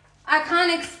 I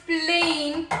can't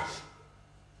explain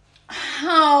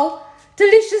how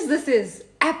delicious this is.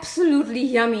 Absolutely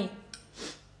yummy.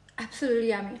 Absolutely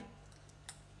yummy.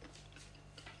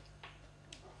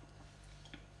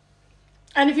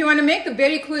 And if you want to make the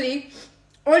berry coulis,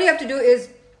 all you have to do is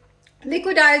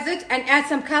liquidize it and add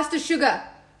some caster sugar.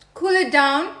 Cool it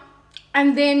down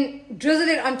and then drizzle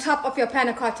it on top of your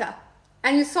panna cotta.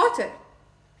 And you sort it.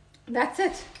 That's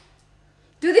it.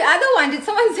 Do the other one. Did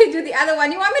someone say do the other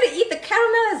one? You want me to eat the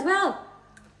caramel as well?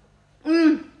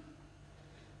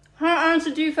 Hi,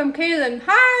 answer to you from Kaylin.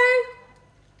 Hi.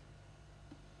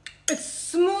 It's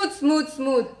smooth.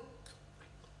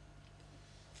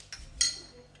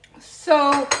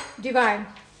 So divine.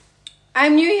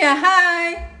 I'm new here.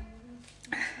 Hi.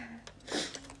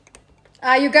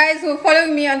 You guys who are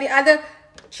following me on the other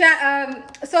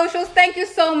socials, thank you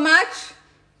so much.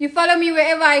 You follow me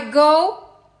wherever I go.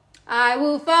 I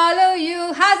will follow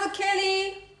you. How's it,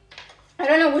 Kelly? I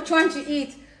don't know which one to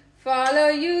eat. Follow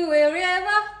you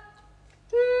wherever.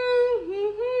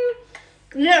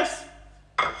 Yes.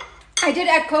 I did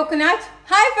add coconut.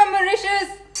 Hi from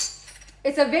Mauritius.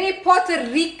 It's a very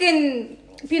Puerto Rican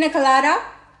pina colada.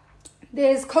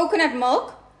 There's coconut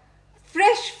milk,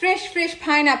 fresh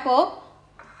pineapple,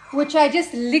 which I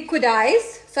just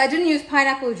liquidized. So I didn't use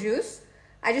pineapple juice.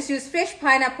 I just used fresh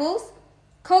pineapples,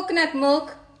 coconut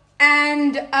milk,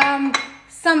 and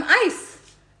some ice.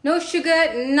 No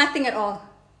sugar, nothing at all.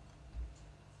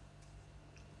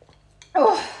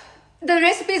 Oh, the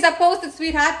recipes are posted,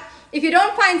 sweetheart. If you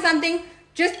don't find something,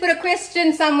 just put a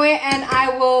question somewhere and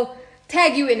I will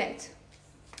tag you in it.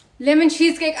 Lemon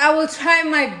cheesecake, I will try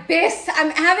my best.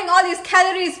 I'm having all these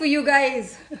calories for you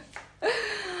guys.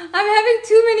 I'm having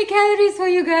too many calories for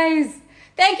you guys.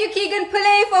 Thank you, Keegan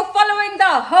Pillay, for following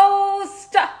the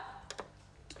host.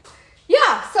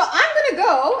 Yeah, so I'm going to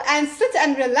go and sit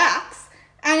and relax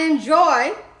and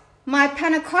enjoy my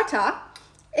panna cotta.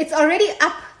 It's already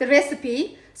up, the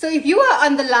recipe. So if you are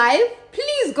on the live,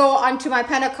 please go onto my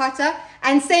panna cotta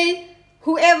and say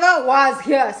whoever was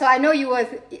here. So I know you were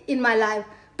in my live.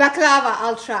 Baklava,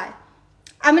 I'll try.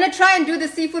 I'm going to try and do the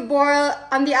seafood boil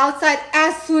on the outside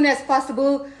as soon as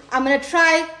possible. I'm going to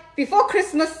try before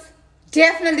Christmas,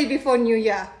 definitely before New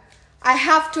Year. I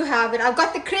have to have it. I've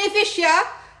got the crayfish here.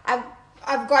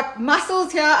 I've got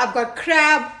mussels here. I've got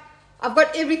crab. I've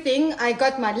got everything. I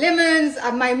got my lemons,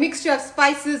 my mixture of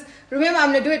spices. Remember,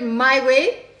 I'm going to do it my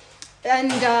way.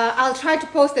 And I'll try to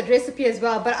post that recipe as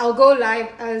well. But I'll go live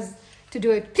as to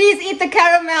do it. Please eat the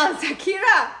caramel,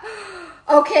 Zakira.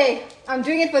 Okay, I'm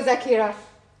doing it for Zakira.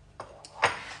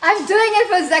 I'm doing it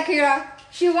for Zakira.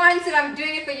 She wants it. I'm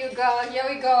doing it for you, girl. Here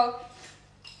we go.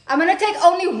 I'm going to take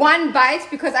only one bite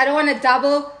because I don't want to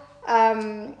double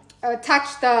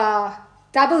touch the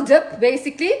double dip,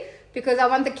 basically, because I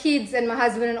want the kids and my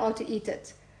husband and all to eat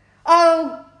it.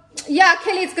 Oh, yeah,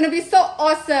 Kelly, it's going to be so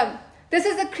awesome. This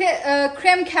is a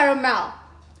creme caramel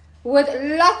with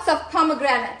lots of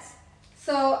pomegranates.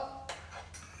 So,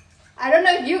 I don't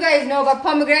know if you guys know, but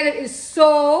pomegranate is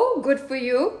so good for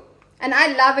you. And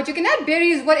I love it. You can add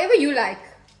berries, whatever you like.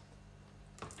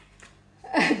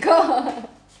 Go.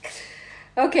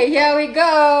 Okay, here we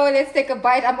go. Let's take a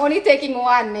bite. I'm only taking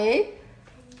one, eh?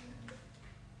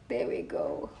 There we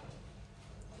go.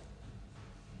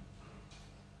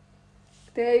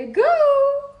 There you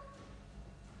go.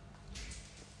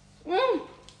 Mmm.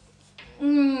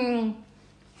 Mmm.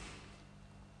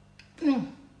 Mmm.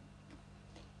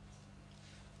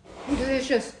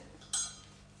 Delicious.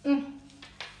 Mm.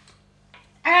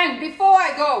 And before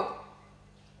I go,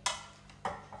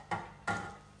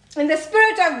 in the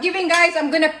spirit of giving, guys,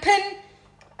 I'm gonna pin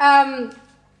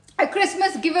a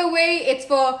Christmas giveaway. It's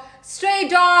for stray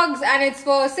dogs and it's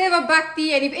for Seva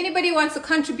Bhakti. And if anybody wants to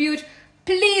contribute,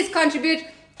 please contribute.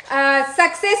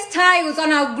 Success Thai, who's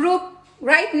on our group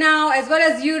right now, as well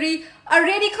as Yuri,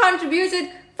 already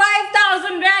contributed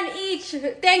 5,000 Rand each.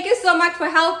 Thank you so much for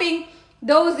helping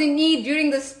those in need during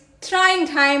this trying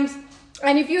times.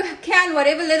 And if you can,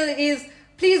 whatever little it is,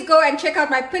 please go and check out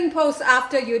my pin post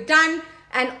after you're done,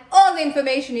 and all the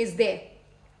information is there.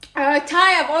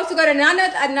 Ty, I've also got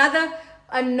another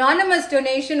anonymous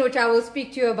donation which I will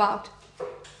speak to you about.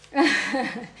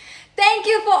 Thank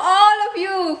you for all of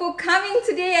you for coming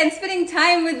today and spending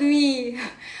time with me.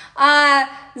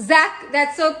 Zach,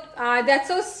 that's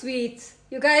so sweet.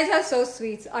 You guys are so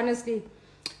sweet, honestly.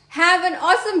 Have an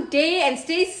awesome day and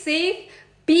stay safe.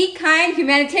 Be kind,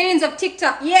 humanitarians of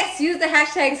TikTok. Yes, use the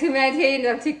hashtags humanitarians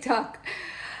of TikTok.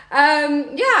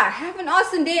 Yeah, have an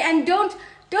awesome day, and don't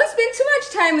spend too much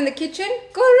time in the kitchen.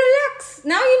 Go relax.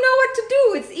 Now you know what to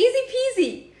do. It's easy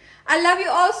peasy. I love you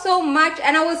all so much,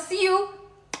 and I will see you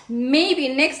maybe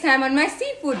next time on my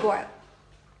seafood boil.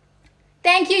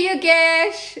 Thank you,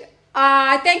 Yogesh.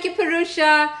 Thank you,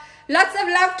 Purusha. Lots of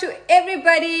love to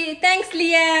everybody. Thanks,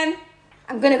 Leanne.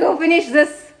 I'm gonna go finish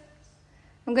this.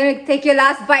 I'm gonna take your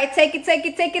last bite. Take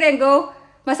it, and go.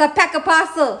 Must I pack a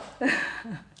parcel?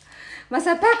 Must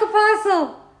I pack a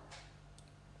parcel?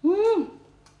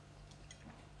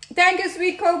 Thank you,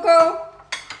 sweet Coco.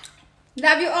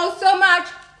 Love you all so much.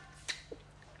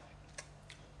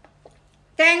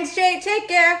 Thanks, Shay. Take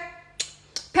care.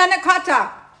 Panna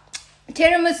cotta,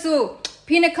 tiramisu,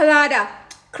 pina colada,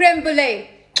 creme brulee.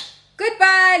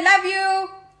 Goodbye. Love you.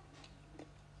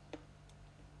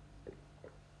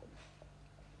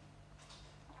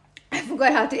 I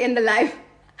forgot how to end the live.